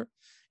easier,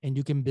 and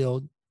you can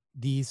build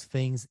these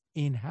things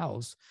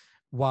in-house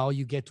while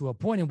you get to a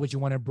point in which you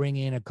want to bring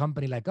in a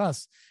company like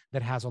us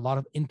that has a lot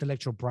of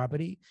intellectual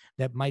property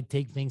that might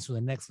take things to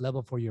the next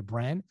level for your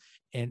brand.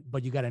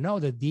 But you got to know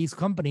that these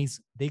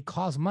companies, they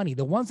cost money.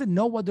 The ones that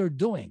know what they're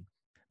doing,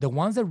 the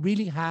ones that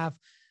really have,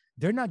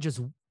 they're not just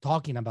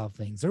talking about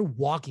things, they're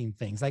walking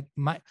things. Like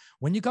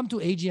when you come to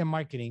AGM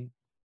Marketing,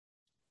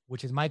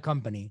 which is my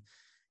company,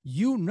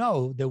 you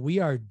know that we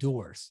are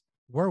doers.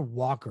 We're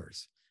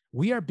walkers.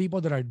 We are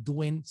people that are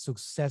doing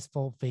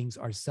successful things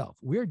ourselves.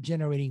 We're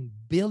generating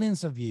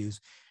billions of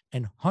views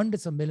and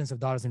hundreds of millions of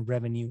dollars in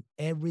revenue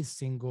every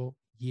single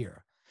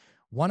year.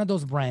 One of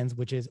those brands,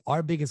 which is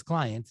our biggest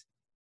client,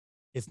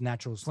 is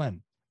Natural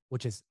Slim,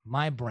 which is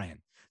my brand.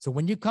 So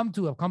when you come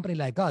to a company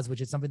like us,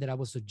 which is something that I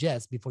would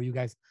suggest before you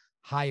guys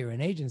hire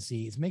an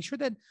agency, is make sure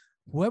that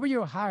whoever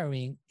you're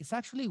hiring is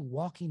actually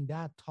walking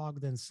that talk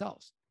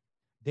themselves.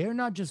 They're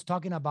not just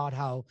talking about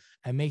how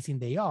amazing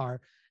they are.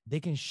 They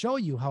can show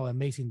you how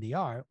amazing they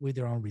are with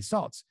their own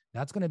results.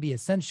 That's going to be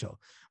essential.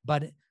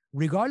 But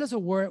regardless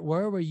of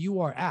wherever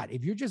you are at,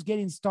 if you're just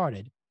getting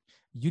started,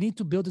 you need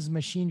to build this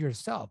machine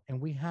yourself.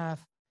 And we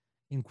have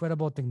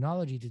incredible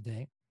technology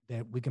today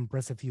that we can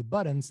press a few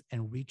buttons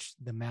and reach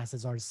the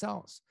masses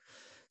ourselves.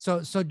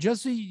 So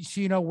just so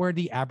you know where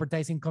the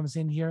advertising comes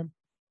in here,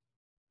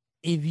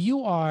 if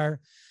you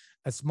are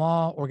a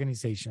small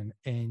organization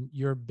and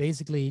you're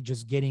basically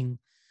just getting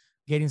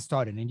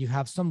started and you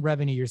have some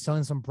revenue, you're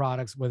selling some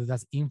products, whether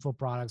that's info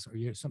products or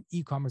you're some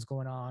e-commerce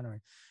going on, or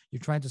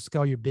you're trying to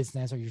scale your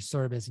business or your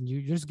service and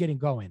you're just getting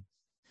going,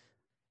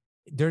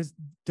 there's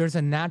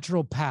a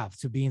natural path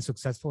to being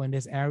successful in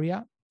this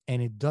area.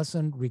 And it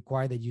doesn't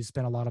require that you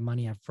spend a lot of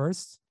money at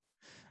first.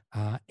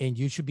 And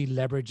you should be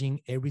leveraging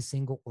every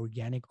single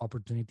organic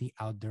opportunity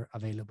out there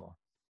available,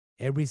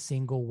 every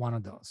single one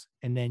of those.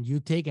 And then you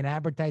take an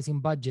advertising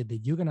budget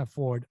that you can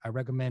afford. I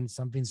recommend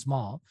something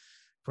small.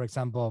 For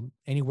example,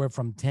 anywhere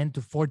from 10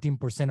 to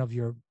 14% of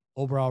your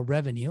overall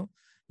revenue,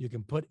 you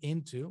can put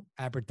into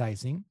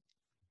advertising,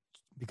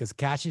 because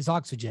cash is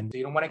oxygen. So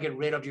you don't want to get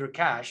rid of your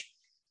cash.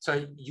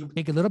 So you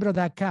take a little bit of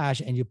that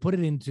cash and you put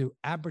it into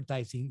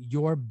advertising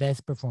your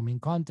best performing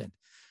content.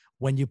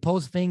 When you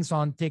post things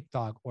on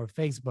TikTok or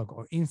Facebook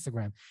or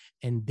Instagram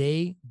and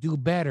they do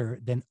better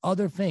than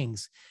other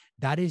things,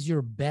 that is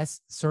your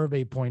best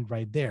survey point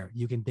right there.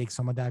 You can take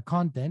some of that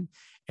content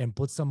and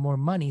put some more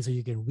money so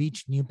you can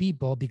reach new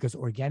people, because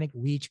organic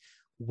reach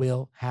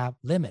will have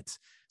limits.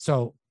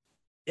 So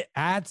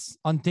ads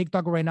on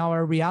TikTok right now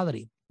are a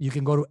reality. You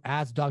can go to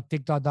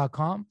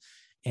ads.tiktok.com.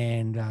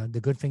 And the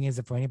good thing is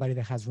that for anybody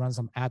that has run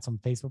some ads on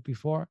Facebook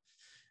before,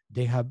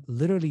 they have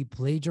literally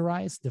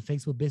plagiarized the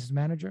Facebook Business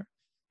Manager,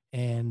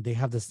 and they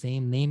have the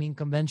same naming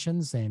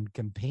conventions and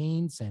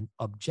campaigns and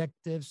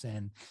objectives.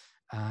 And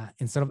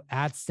instead of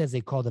ad sets,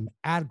 they call them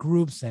ad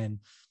groups. And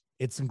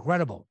it's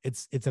incredible.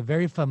 It's a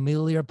very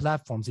familiar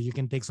platform. So you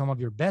can take some of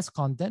your best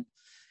content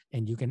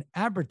and you can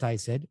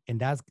advertise it, and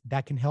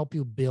that can help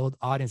you build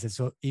audiences.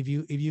 So if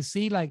you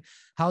see like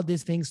how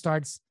this thing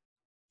starts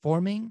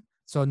forming.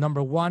 So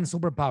number one,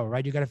 superpower,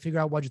 right? You got to figure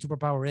out what your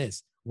superpower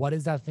is. What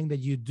is that thing that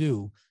you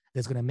do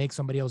that's going to make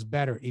somebody else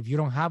better? If you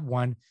don't have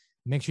one,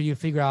 make sure you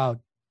figure out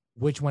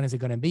which one is it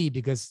going to be,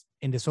 because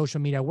in the social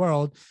media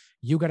world,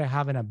 you got to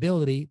have an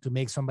ability to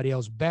make somebody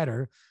else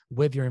better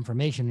with your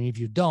information. And if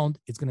you don't,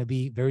 it's going to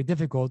be very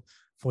difficult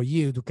for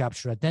you to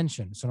capture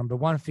attention. So number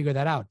one, figure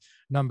that out.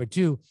 Number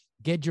two,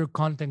 get your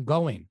content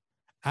going.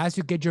 As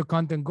you get your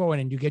content going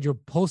and you get your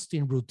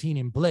posting routine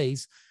in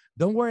place,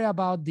 don't worry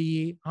about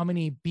how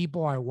many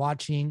people are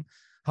watching,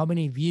 how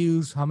many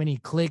views, how many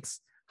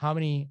clicks, how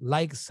many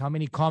likes, how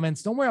many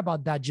comments. Don't worry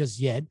about that just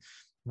yet.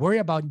 Worry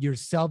about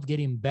yourself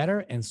getting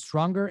better and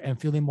stronger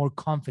and feeling more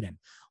confident.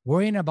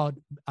 Worrying about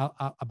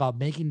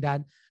making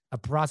that a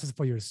process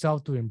for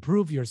yourself to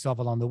improve yourself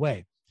along the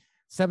way.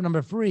 Step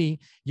number 3,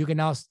 you can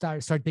now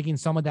start taking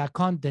some of that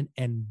content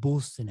and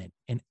boosting it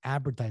and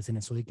advertising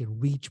it so you can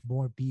reach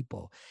more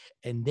people.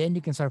 And then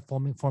you can start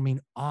forming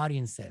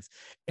audiences.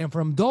 And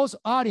from those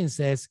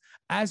audiences,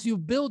 as you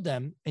build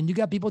them and you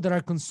got people that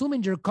are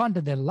consuming your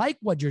content, that like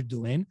what you're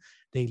doing,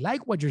 they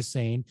like what you're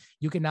saying,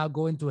 you can now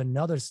go into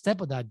another step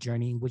of that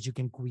journey in which you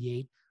can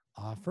create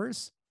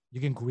offers. You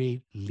can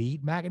create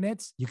lead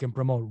magnets. You can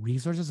promote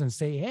resources and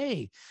say,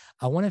 hey,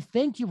 I want to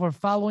thank you for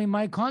following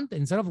my content.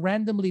 Instead of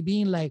randomly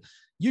being like,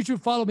 you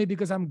should follow me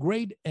because I'm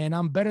great and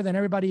I'm better than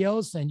everybody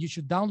else. And you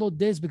should download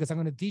this because I'm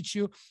going to teach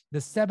you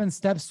the 7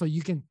 steps so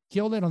you can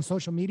kill it on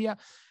social media.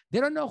 They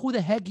don't know who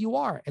the heck you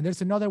are. And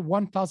there's another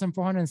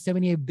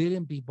 1,478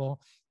 billion people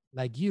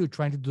like you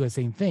trying to do the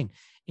same thing.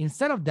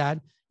 Instead of that,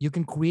 you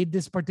can create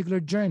this particular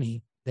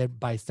journey that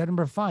by step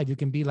number 5, you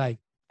can be like,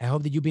 I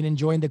hope that you've been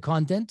enjoying the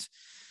content.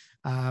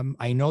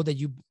 I know that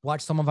you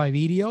watched some of my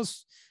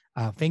videos.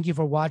 Thank you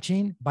for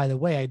watching. By the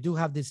way, I do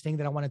have this thing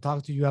that I want to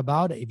talk to you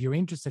about. If you're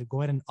interested,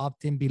 go ahead and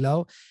opt in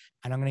below,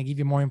 and I'm going to give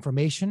you more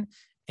information.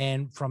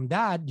 And from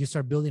that, you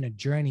start building a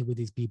journey with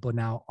these people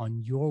now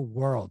on your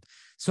world.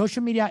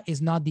 Social media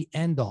is not the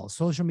end all.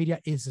 Social media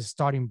is the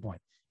starting point.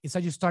 It's how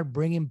you start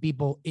bringing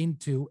people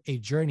into a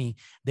journey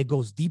that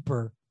goes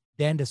deeper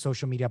than the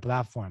social media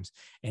platforms.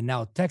 And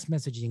now text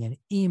messaging and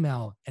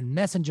email and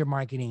messenger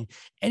marketing,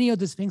 any of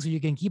these things, so you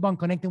can keep on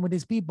connecting with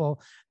these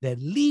people that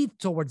lead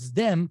towards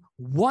them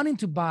wanting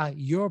to buy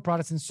your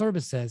products and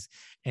services,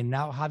 and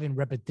now having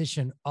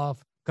repetition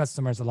of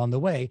customers along the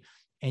way.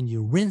 And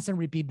you rinse and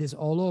repeat this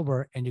all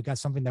over, and you got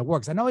something that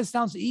works. I know it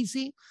sounds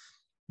easy,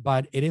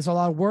 but it is a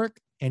lot of work,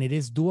 and it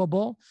is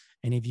doable.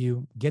 And if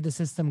you get the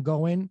system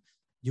going,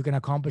 you can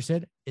accomplish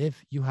it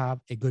if you have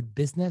a good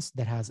business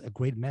that has a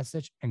great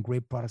message and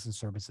great products and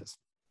services.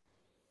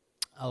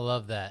 I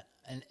love that.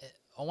 And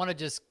I want to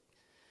just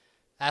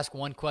ask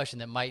one question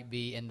that might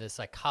be in the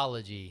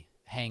psychology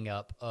hang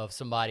up of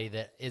somebody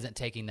that isn't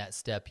taking that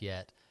step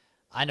yet.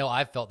 I know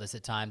I've felt this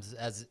at times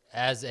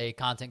as a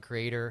content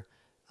creator.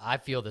 I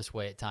feel this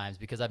way at times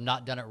because I've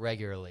not done it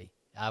regularly.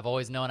 I've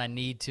always known I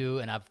need to,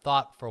 and I've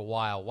thought for a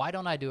while, why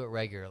don't I do it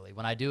regularly?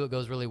 When I do, it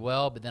goes really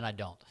well, but then I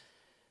don't.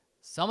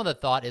 Some of the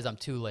thought is I'm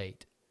too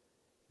late,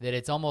 that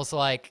it's almost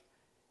like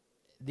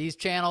these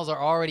channels are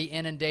already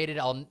inundated.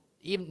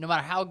 Even no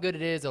matter how good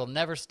it is, it'll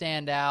never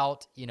stand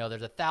out. You know,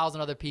 there's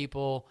 1,000 other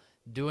people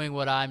doing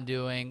what I'm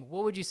doing.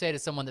 What would you say to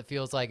someone that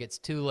feels like it's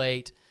too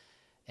late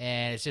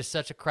and it's just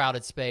such a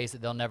crowded space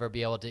that they'll never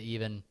be able to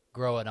even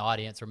grow an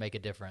audience or make a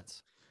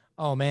difference?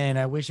 Oh man,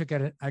 I wish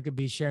I could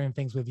be sharing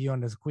things with you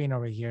on the screen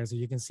over here so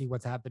you can see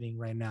what's happening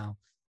right now.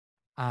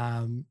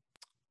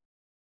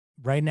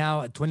 Right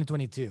now,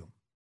 2022,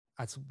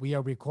 as we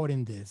are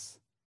recording this,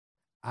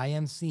 I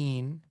am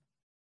seeing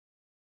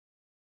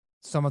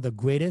some of the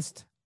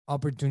greatest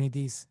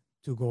opportunities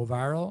to go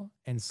viral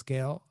and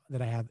scale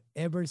that I have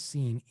ever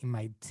seen in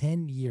my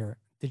 10-year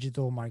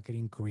digital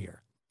marketing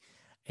career.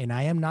 And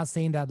I am not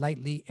saying that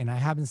lightly, and I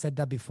haven't said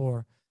that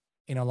before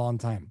in a long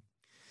time.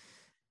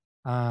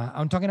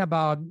 I'm talking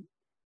about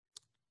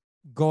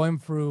going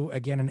through,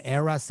 again, an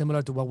era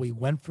similar to what we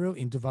went through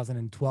in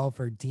 2012,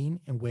 13,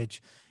 in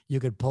which you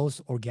could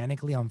post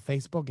organically on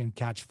Facebook and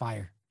catch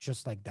fire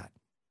just like that.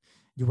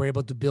 You were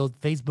able to build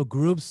Facebook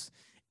groups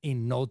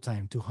in no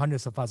time to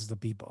hundreds of thousands of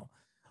people.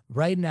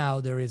 Right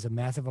now, there is a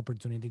massive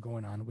opportunity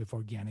going on with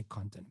organic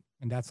content.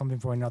 And that's something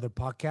for another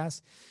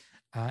podcast.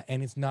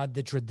 And it's not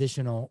the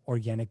traditional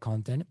organic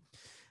content.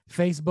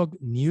 Facebook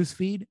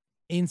newsfeed,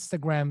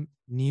 Instagram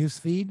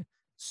newsfeed,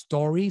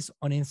 stories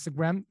on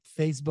Instagram,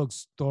 Facebook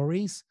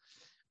stories,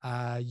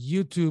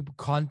 YouTube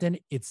content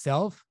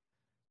itself,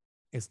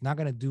 it's not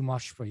going to do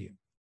much for you.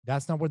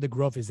 That's not where the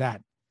growth is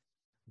at.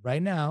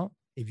 Right now,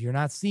 if you're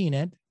not seeing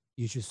it,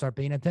 you should start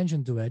paying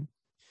attention to it.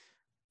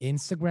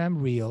 Instagram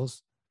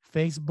Reels,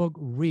 Facebook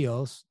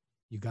Reels,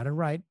 you got it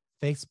right,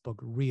 Facebook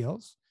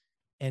Reels,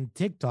 and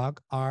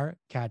TikTok are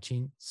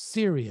catching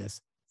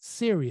serious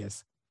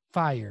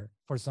fire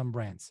for some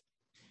brands.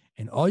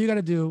 And all you got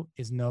to do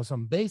is know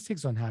some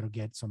basics on how to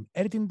get some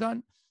editing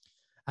done.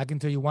 I can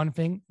tell you one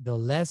thing, the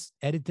less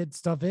edited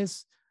stuff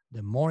is,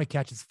 the more it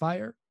catches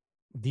fire.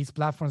 These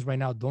platforms right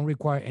now don't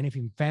require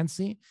anything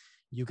fancy.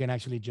 You can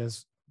actually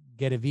just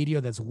get a video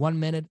that's 1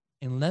 minute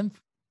in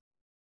length,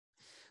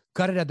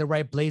 cut it at the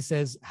right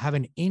places, have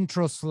an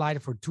intro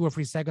slide for 2 or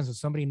 3 seconds so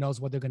somebody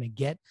knows what they're going to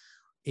get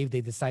if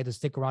they decide to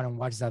stick around and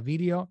watch that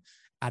video.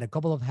 Add a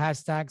couple of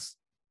hashtags.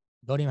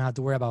 Don't even have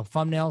to worry about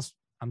thumbnails.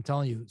 I'm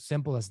telling you,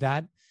 simple as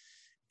that.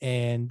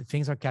 And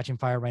things are catching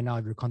fire right now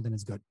if your content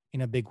is good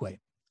in a big way.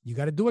 You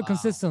got to do it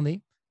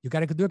consistently. You got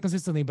to do it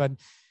consistently. But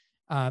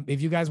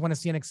if you guys want to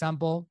see an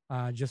example,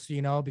 just so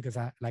you know, because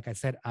like I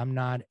said, I'm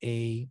not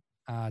a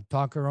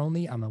talker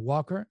only, I'm a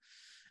walker.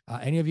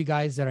 Any of you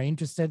guys that are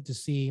interested to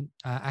see,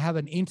 I have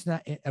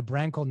a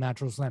brand called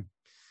Natural Slim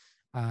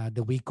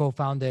that we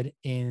co-founded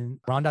in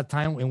around that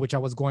time in which I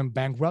was going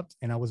bankrupt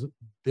and I was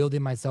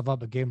building myself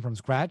up again from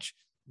scratch.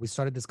 We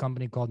started this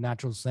company called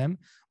Natural Slim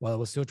while I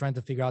was still trying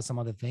to figure out some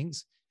other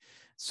things.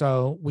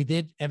 So we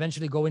did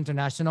eventually go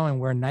international, and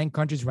we're in 9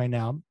 countries right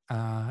now.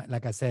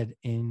 Like I said,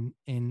 in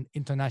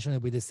internationally,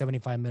 we did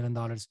 $75 million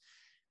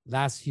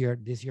last year.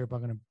 This year, we're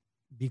going to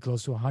be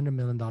close to $100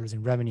 million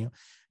in revenue.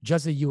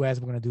 Just the US,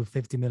 we're going to do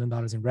 $50 million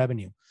in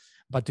revenue.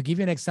 But to give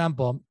you an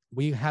example,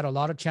 we had a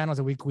lot of channels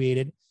that we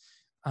created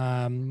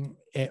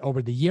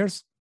over the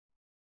years.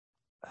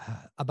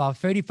 About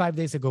 35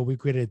 days ago, we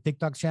created a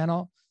TikTok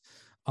channel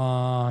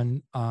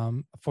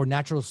for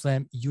Natural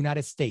Slim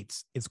United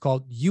States. It's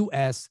called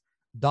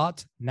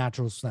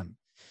US.Natural Slim.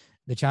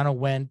 The channel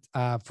went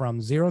from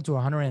 0 to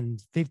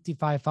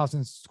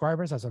 155,000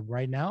 subscribers as of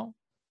right now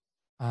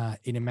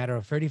in a matter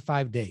of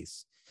 35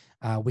 days.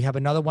 We have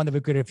another one that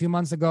we created a few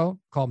months ago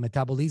called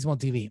Metabolismo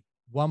TV,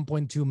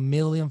 1.2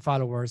 million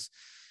followers.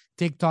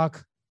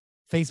 TikTok,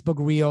 Facebook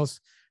Reels.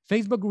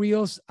 Facebook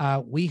Reels,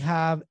 we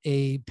have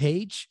a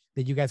page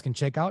that you guys can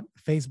check out,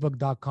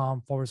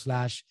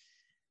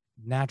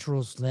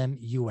 facebook.com/Natural Slim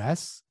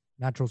US.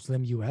 Natural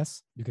Slim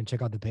US. You can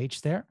check out the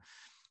page there.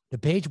 The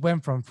page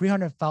went from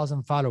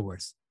 300,000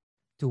 followers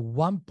to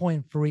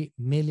 1.3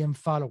 million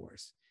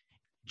followers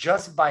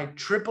just by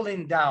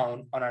tripling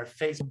down on our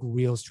Facebook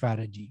Reel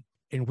strategy.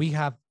 And we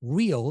have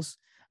Reels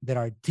that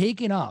are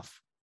taking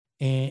off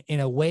in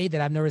a way that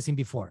I've never seen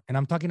before. And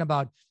I'm talking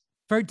about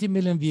 13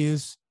 million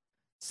views,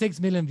 6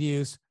 million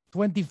views,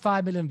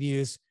 25 million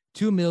views,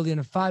 2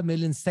 million, 5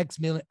 million, 6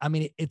 million. I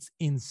mean, it's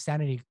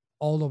insanity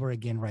all over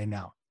again right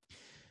now.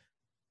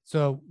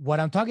 So what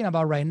I'm talking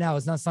about right now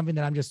is not something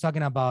that I'm just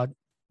talking about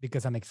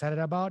because I'm excited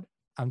about.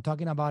 I'm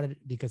talking about it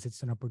because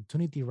it's an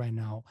opportunity right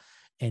now.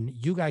 And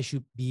you guys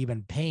should be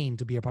even paying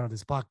to be a part of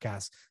this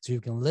podcast so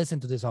you can listen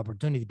to this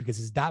opportunity because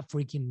it's that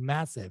freaking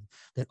massive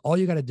that all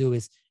you got to do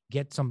is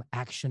get some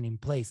action in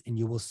place and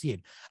you will see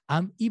it.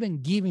 I'm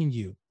even giving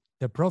you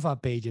the profile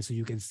pages so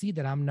you can see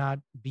that I'm not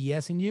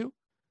BSing you.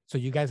 So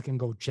you guys can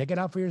go check it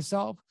out for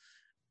yourself.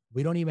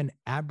 We don't even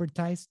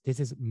advertise. This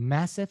is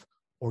massive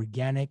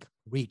organic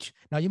reach.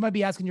 Now you might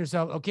be asking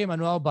yourself, okay,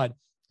 Manuel, but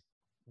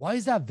why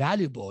is that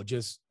valuable?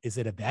 Is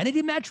it a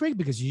vanity metric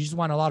because you just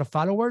want a lot of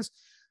followers?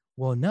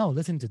 Well, no,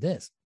 listen to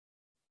this.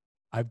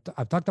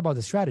 I've talked about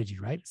the strategy,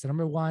 right? So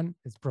number one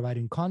is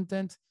providing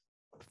content,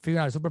 figuring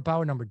out a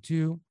superpower. Number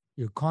two,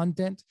 your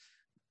content,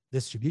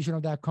 distribution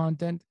of that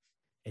content.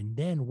 And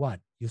then what?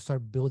 You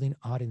start building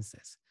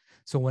audiences.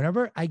 So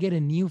whenever I get a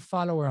new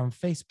follower on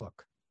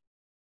Facebook,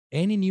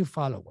 any new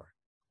follower,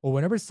 or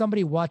whenever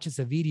somebody watches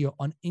a video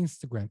on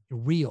Instagram,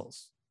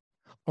 Reels,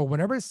 or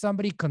whenever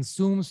somebody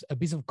consumes a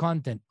piece of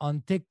content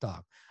on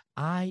TikTok,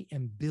 I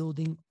am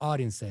building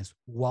audiences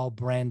while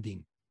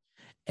branding.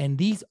 And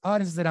these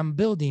audiences that I'm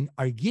building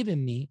are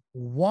giving me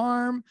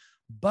warm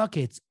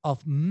buckets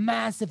of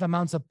massive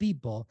amounts of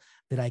people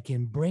that I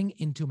can bring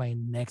into my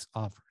next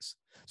offers.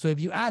 So if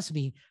you ask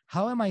me,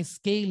 how am I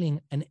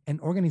scaling an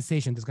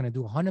organization that's going to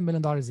do $100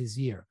 million this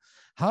year?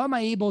 How am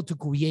I able to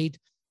create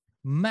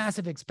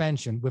massive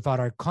expansion without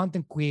our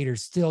content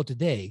creators still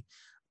today?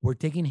 We're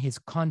taking his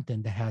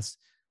content that has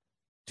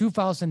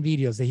 2,000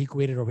 videos that he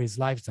created over his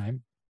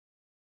lifetime.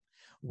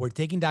 We're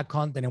taking that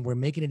content and we're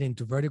making it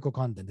into vertical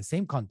content, the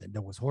same content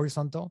that was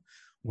horizontal.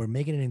 We're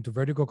making it into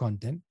vertical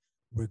content.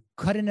 We're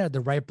cutting it at the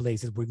right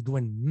places. We're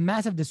doing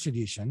massive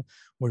distribution.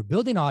 We're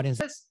building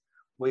audiences.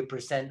 We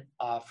present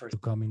offers to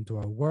come into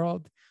our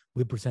world.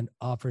 We present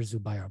offers to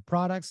buy our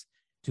products,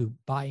 to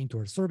buy into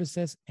our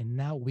services. And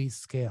now we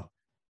scale.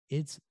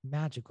 It's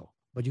magical,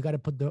 but you got to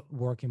put the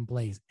work in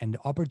place. And the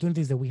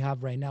opportunities that we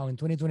have right now in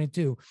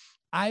 2022,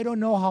 I don't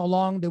know how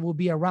long they will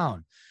be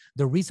around.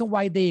 The reason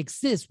why they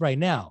exist right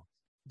now,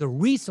 the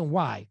reason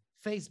why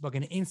Facebook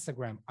and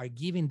Instagram are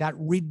giving that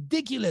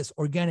ridiculous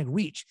organic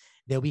reach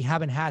that we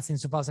haven't had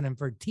since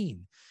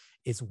 2013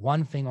 is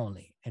one thing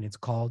only, and it's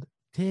called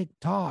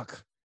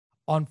TikTok.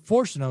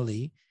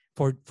 Unfortunately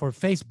for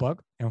Facebook,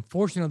 and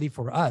fortunately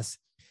for us,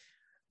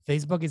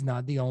 Facebook is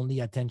not the only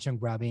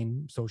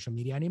attention-grabbing social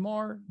media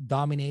anymore,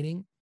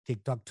 dominating.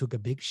 TikTok took a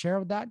big share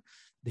of that.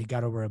 They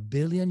got over 1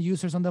 billion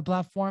users on the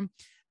platform.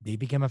 They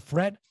became a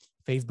threat.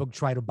 Facebook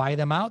tried to buy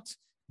them out.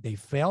 They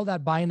failed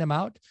at buying them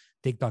out.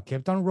 TikTok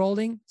kept on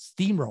rolling,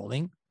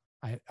 steamrolling,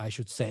 I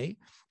should say,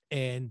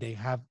 and they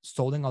have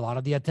stolen a lot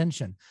of the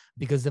attention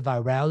because the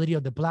virality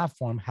of the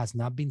platform has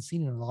not been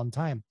seen in a long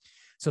time.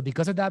 So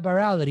because of that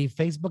virality,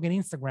 Facebook and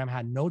Instagram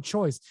had no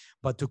choice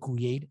but to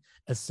create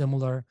a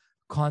similar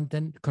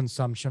content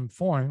consumption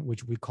form,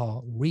 which we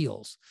call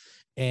Reels.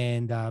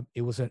 And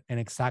it was an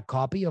exact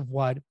copy of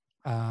what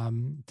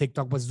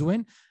TikTok was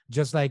doing,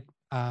 just like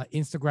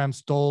Instagram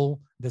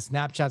stole the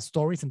Snapchat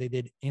stories and they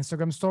did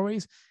Instagram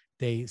stories.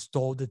 They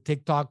stole the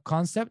TikTok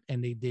concept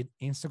and they did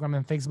Instagram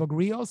and Facebook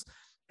Reels.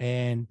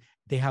 And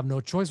they have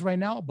no choice right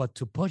now but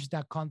to push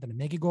that content and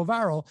make it go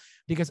viral,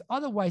 because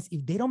otherwise,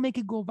 if they don't make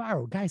it go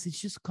viral, guys,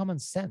 it's just common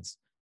sense.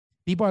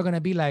 People are going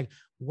to be like,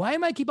 why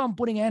am I keep on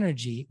putting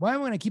energy? Why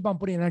am I going to keep on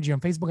putting energy on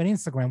Facebook and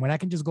Instagram when I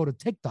can just go to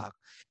TikTok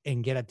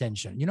and get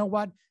attention? You know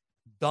what?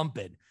 Dump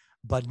it.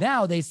 But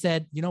now they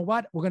said, you know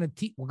what? We're going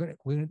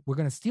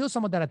to steal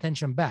some of that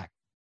attention back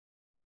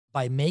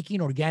by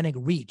making organic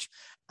reach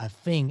a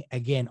thing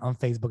again on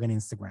Facebook and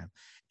Instagram.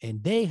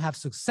 And they have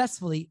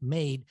successfully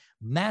made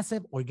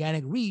massive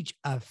organic reach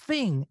a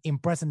thing in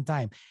present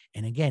time.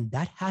 And again,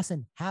 that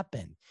hasn't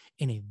happened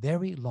in a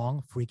very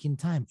long freaking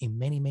time, in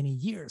many, many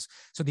years.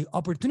 So the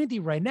opportunity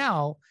right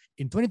now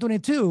in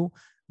 2022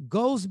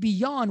 goes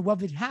beyond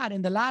what it had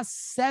in the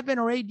last 7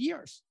 or 8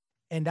 years.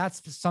 And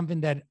that's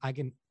something that I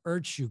can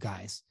urge you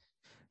guys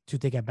to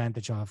take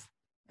advantage of.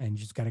 And you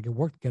just got to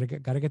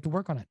get to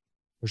work on it.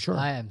 For sure.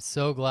 I am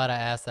so glad I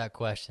asked that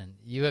question.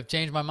 You have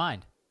changed my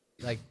mind.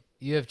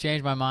 You have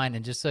changed my mind.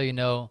 And just so you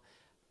know,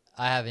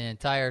 I have an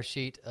entire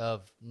sheet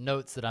of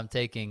notes that I'm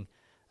taking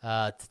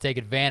to take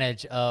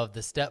advantage of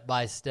the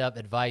step-by-step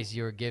advice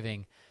you're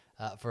giving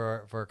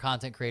for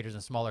content creators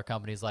and smaller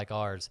companies like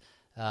ours.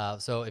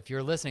 So if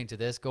you're listening to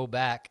this, go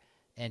back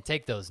and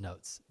take those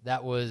notes.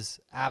 That was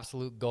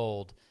absolute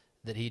gold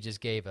that he just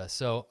gave us.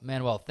 So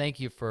Manuel, thank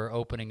you for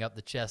opening up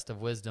the chest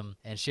of wisdom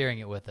and sharing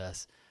it with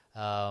us.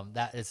 I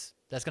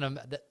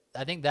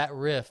think that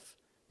riff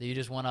that you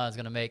just went on is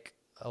going to make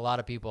a lot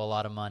of people a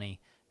lot of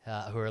money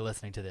who are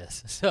listening to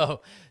this.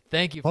 So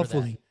thank you for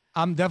Hopefully. that.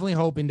 I'm definitely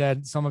hoping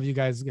that some of you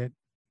guys get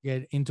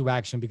into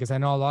action, because I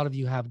know a lot of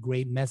you have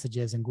great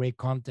messages and great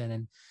content,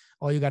 and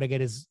all you got to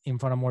get is in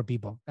front of more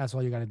people. That's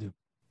all you got to do.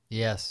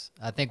 Yes.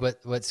 I think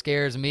what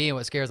scares me and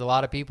what scares a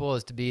lot of people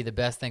is to be the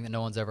best thing that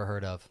no one's ever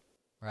heard of.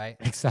 Right?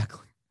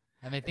 Exactly.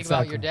 I mean, think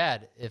about your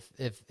dad.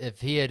 If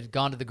he had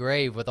gone to the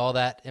grave with all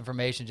that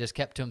information just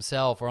kept to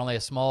himself, or only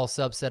a small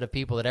subset of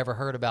people that ever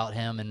heard about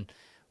him and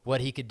what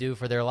he could do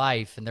for their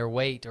life and their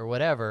weight or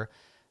whatever,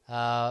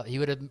 he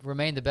would have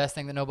remained the best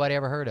thing that nobody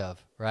ever heard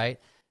of, right?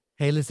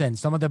 Hey, listen,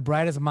 some of the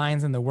brightest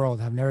minds in the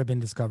world have never been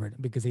discovered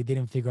because they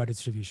didn't figure out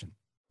distribution.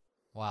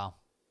 Wow.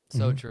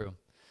 So true.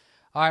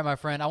 All right, my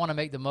friend, I want to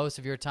make the most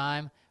of your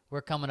time.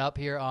 We're coming up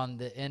here on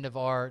the end of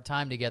our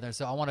time together,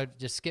 so I want to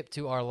just skip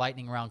to our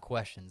lightning round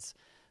questions.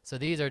 So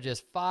these are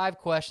just 5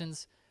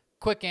 questions,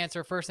 quick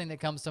answer, first thing that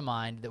comes to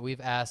mind that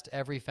we've asked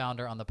every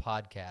founder on the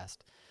podcast.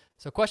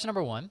 So question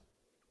number 1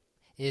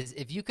 is,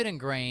 if you could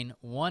ingrain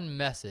one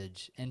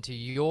message into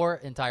your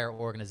entire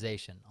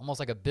organization, almost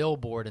like a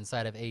billboard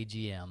inside of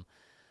AGM,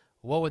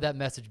 what would that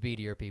message be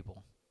to your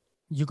people?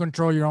 You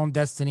control your own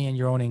destiny and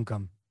your own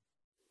income.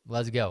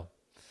 Let's go.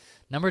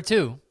 Number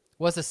 2,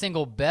 what's the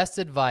single best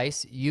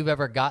advice you've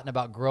ever gotten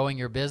about growing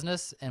your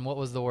business, and what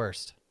was the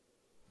worst?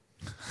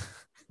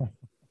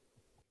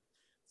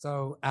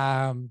 So,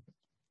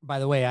 by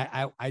the way,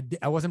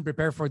 I wasn't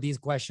prepared for these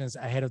questions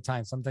ahead of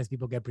time. Sometimes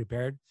people get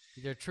prepared.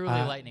 They're truly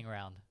lightning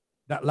round.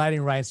 That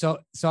lightning round. So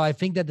I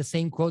think that the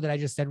same quote that I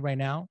just said right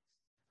now,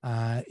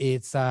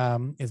 it's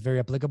very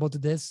applicable to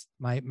this.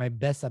 My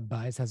best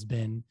advice has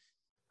been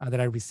that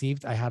I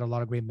received. I had a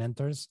lot of great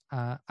mentors.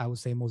 I would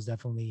say most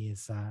definitely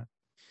is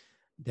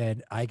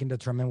that I can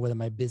determine whether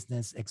my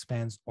business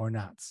expands or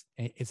not.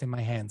 It's in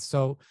my hands.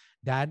 So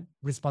that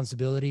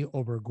responsibility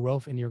over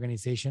growth in the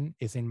organization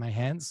is in my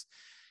hands.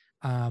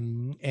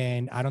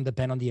 And I don't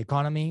depend on the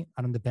economy.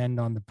 I don't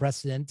depend on the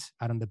president.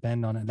 I don't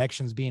depend on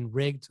elections being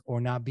rigged or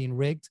not being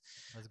rigged.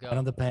 Let's go. I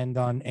don't depend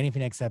on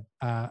anything except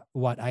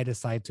what I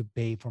decide to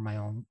pay for my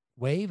own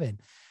wave. And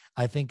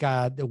I think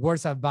the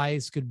worst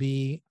advice could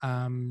be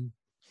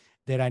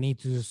that I need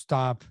to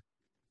stop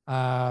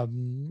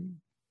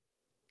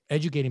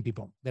educating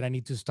people, that I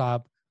need to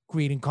stop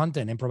creating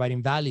content and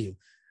providing value.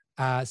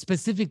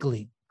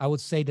 Specifically, I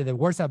would say that the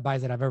worst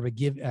advice that I've ever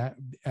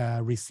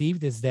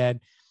received is that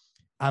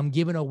I'm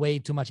giving away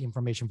too much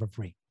information for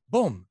free.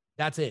 Boom,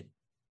 that's it.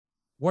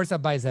 Worst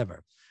advice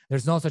ever.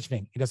 There's no such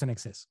thing. It doesn't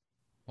exist.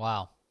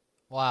 Wow.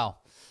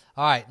 All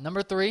right,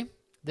 number 3.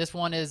 This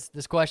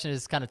question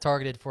is kind of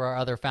targeted for our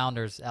other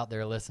founders out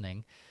there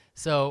listening.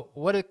 So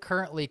what is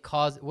currently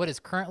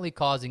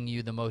causing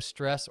you the most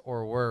stress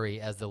or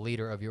worry as the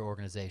leader of your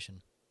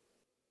organization?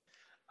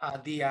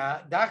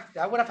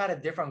 That would have had a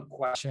different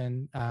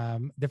question,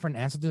 different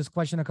answer to this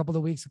question a couple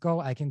of weeks ago.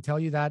 I can tell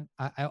you that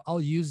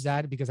I'll use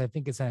that because I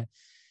think it's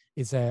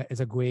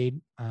a great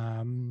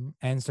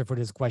answer for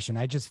this question.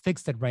 I just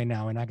fixed it right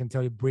now, and I can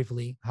tell you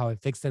briefly how I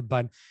fixed it.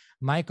 But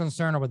my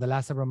concern over the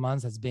last several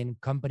months has been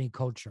company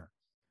culture.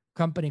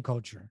 Company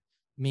culture,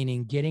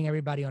 meaning getting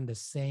everybody on the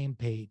same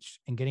page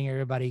and getting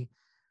everybody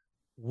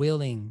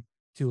willing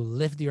to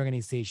lift the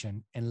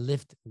organization and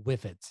lift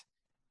with it.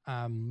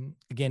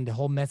 Again, the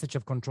whole message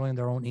of controlling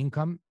their own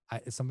income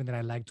is something that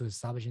I like to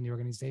establish in the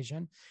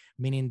organization,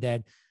 meaning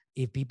that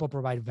if people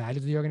provide value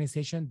to the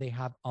organization, they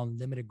have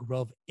unlimited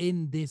growth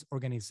in this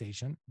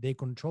organization. They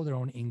control their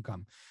own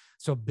income.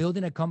 So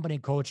building a company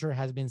culture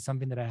has been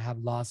something that I have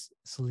lost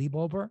sleep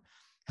over.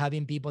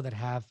 Having people that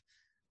have,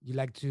 you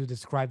like to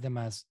describe them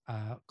as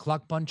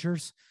clock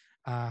punchers,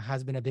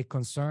 has been a big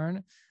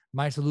concern.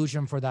 My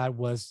solution for that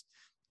was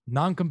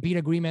non-compete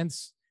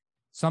agreements.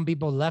 Some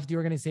people left the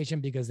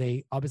organization because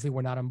they obviously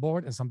were not on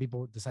board, and some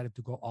people decided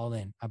to go all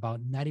in. About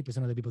 90%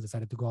 of the people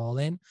decided to go all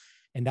in,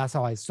 and that's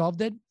how I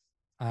solved it.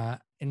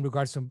 In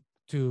regards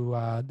to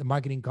the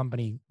marketing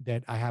company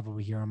that I have over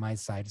here on my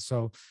side.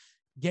 So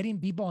getting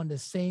people on the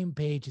same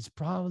page is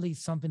probably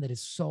something that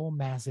is so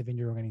massive in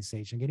your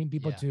organization. Getting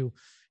people to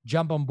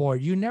jump on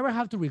board. You never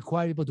have to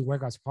require people to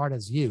work as hard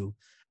as you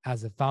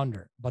as a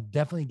founder, but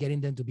definitely getting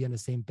them to be on the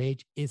same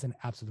page is an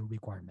absolute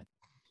requirement.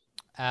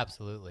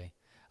 Absolutely.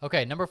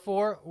 Okay, number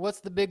 4, what's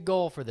the big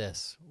goal for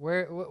this?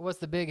 What's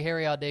the big,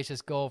 hairy, audacious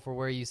goal for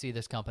where you see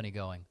this company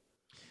going?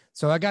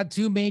 So I got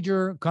 2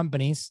 major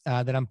companies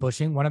that I'm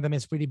pushing. One of them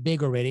is pretty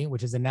big already,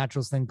 which is a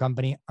natural slim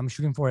company. I'm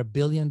shooting for $1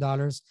 billion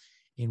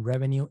in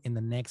revenue in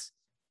the next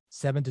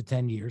 7 to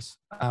 10 years.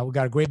 We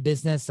got a great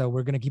business, so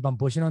we're going to keep on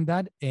pushing on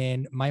that.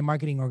 And my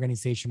marketing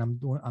organization,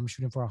 I'm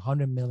shooting for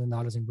 $100 million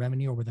in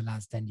revenue over the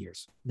next 10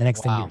 years.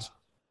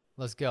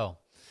 Let's go.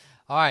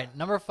 All right.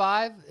 Number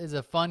 5 is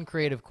a fun,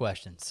 creative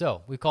question.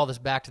 So we call this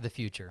Back to the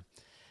Future.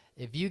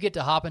 if you get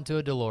to hop into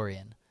a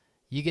DeLorean,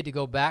 you get to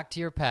go back to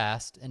your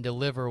past and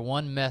deliver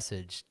one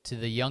message to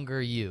the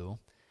younger you,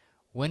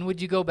 when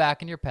would you go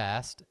back in your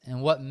past,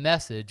 and what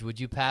message would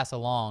you pass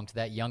along to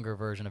that younger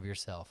version of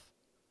yourself?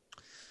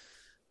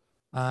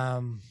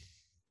 I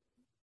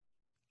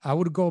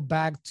would go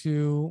back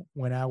to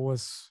when I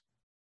was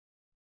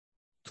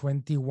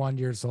 21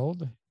 years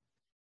old.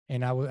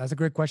 And that's a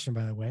great question,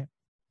 by the way.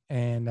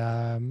 And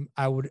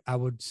I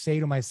would say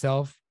to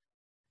myself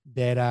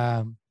that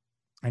I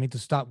need to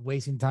stop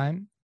wasting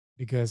time,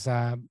 because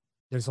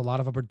there's a lot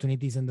of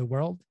opportunities in the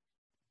world.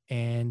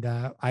 And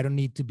I don't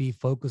need to be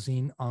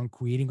focusing on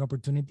creating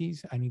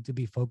opportunities. I need to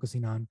be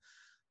focusing on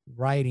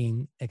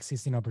writing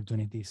existing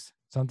opportunities.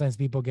 Sometimes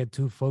people get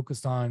too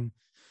focused on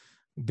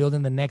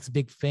building the next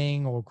big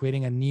thing, or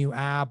creating a new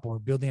app, or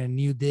building a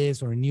new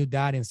this or a new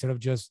that, instead of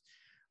just,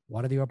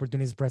 what are the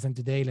opportunities present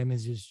today? Let me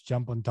just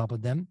jump on top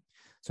of them.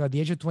 So at the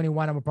age of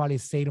 21, I would probably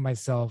say to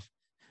myself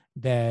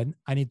that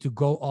I need to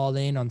go all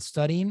in on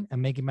studying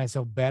and making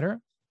myself better,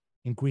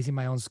 increasing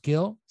my own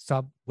skill,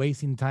 stop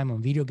wasting time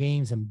on video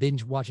games and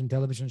binge watching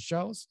television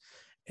shows.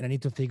 And I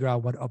need to figure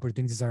out what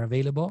opportunities are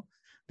available,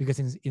 because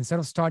instead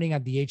of starting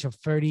at the age of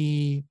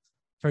 30,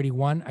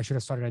 31, I should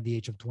have started at the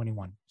age of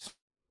 21.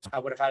 So I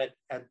would have had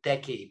a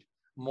decade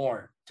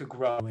more to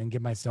grow and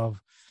get myself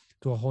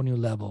to a whole new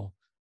level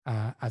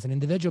as an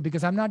individual,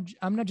 because I'm not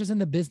just in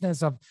the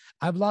business of,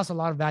 I've lost a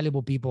lot of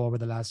valuable people over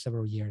the last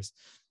several years.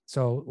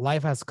 So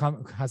life has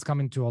come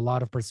into a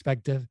lot of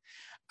perspective.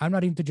 I'm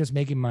not into just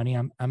making money.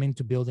 I'm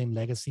into building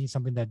legacy,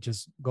 something that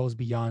just goes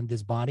beyond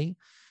this body.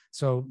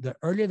 So the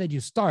earlier that you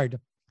start,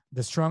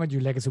 the stronger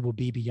your legacy will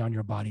be beyond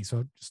your body.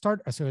 So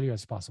start as early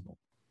as possible.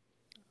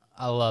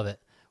 I love it.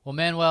 Well,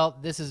 Manuel,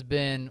 this has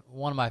been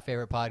one of my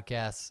favorite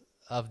podcasts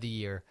of the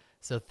year.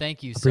 So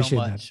thank you so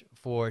much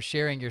for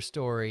sharing your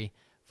story,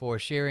 for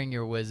sharing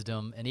your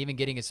wisdom, and even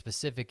getting as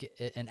specific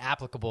and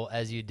applicable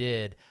as you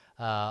did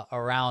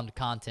around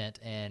content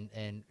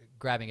and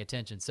grabbing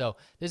attention. So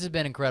this has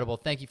been incredible.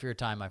 Thank you for your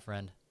time, my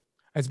friend.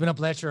 It's been a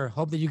pleasure.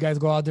 Hope that you guys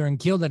go out there and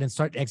kill that and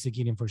start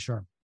executing for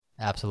sure.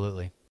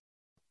 Absolutely.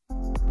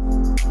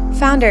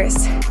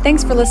 Founders,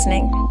 thanks for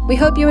listening. We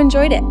hope you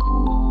enjoyed it.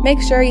 Make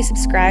sure you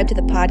subscribe to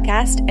the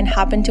podcast and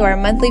hop into our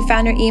monthly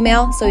founder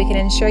email so we can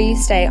ensure you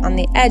stay on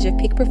the edge of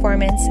peak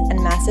performance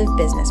and massive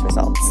business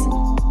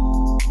results.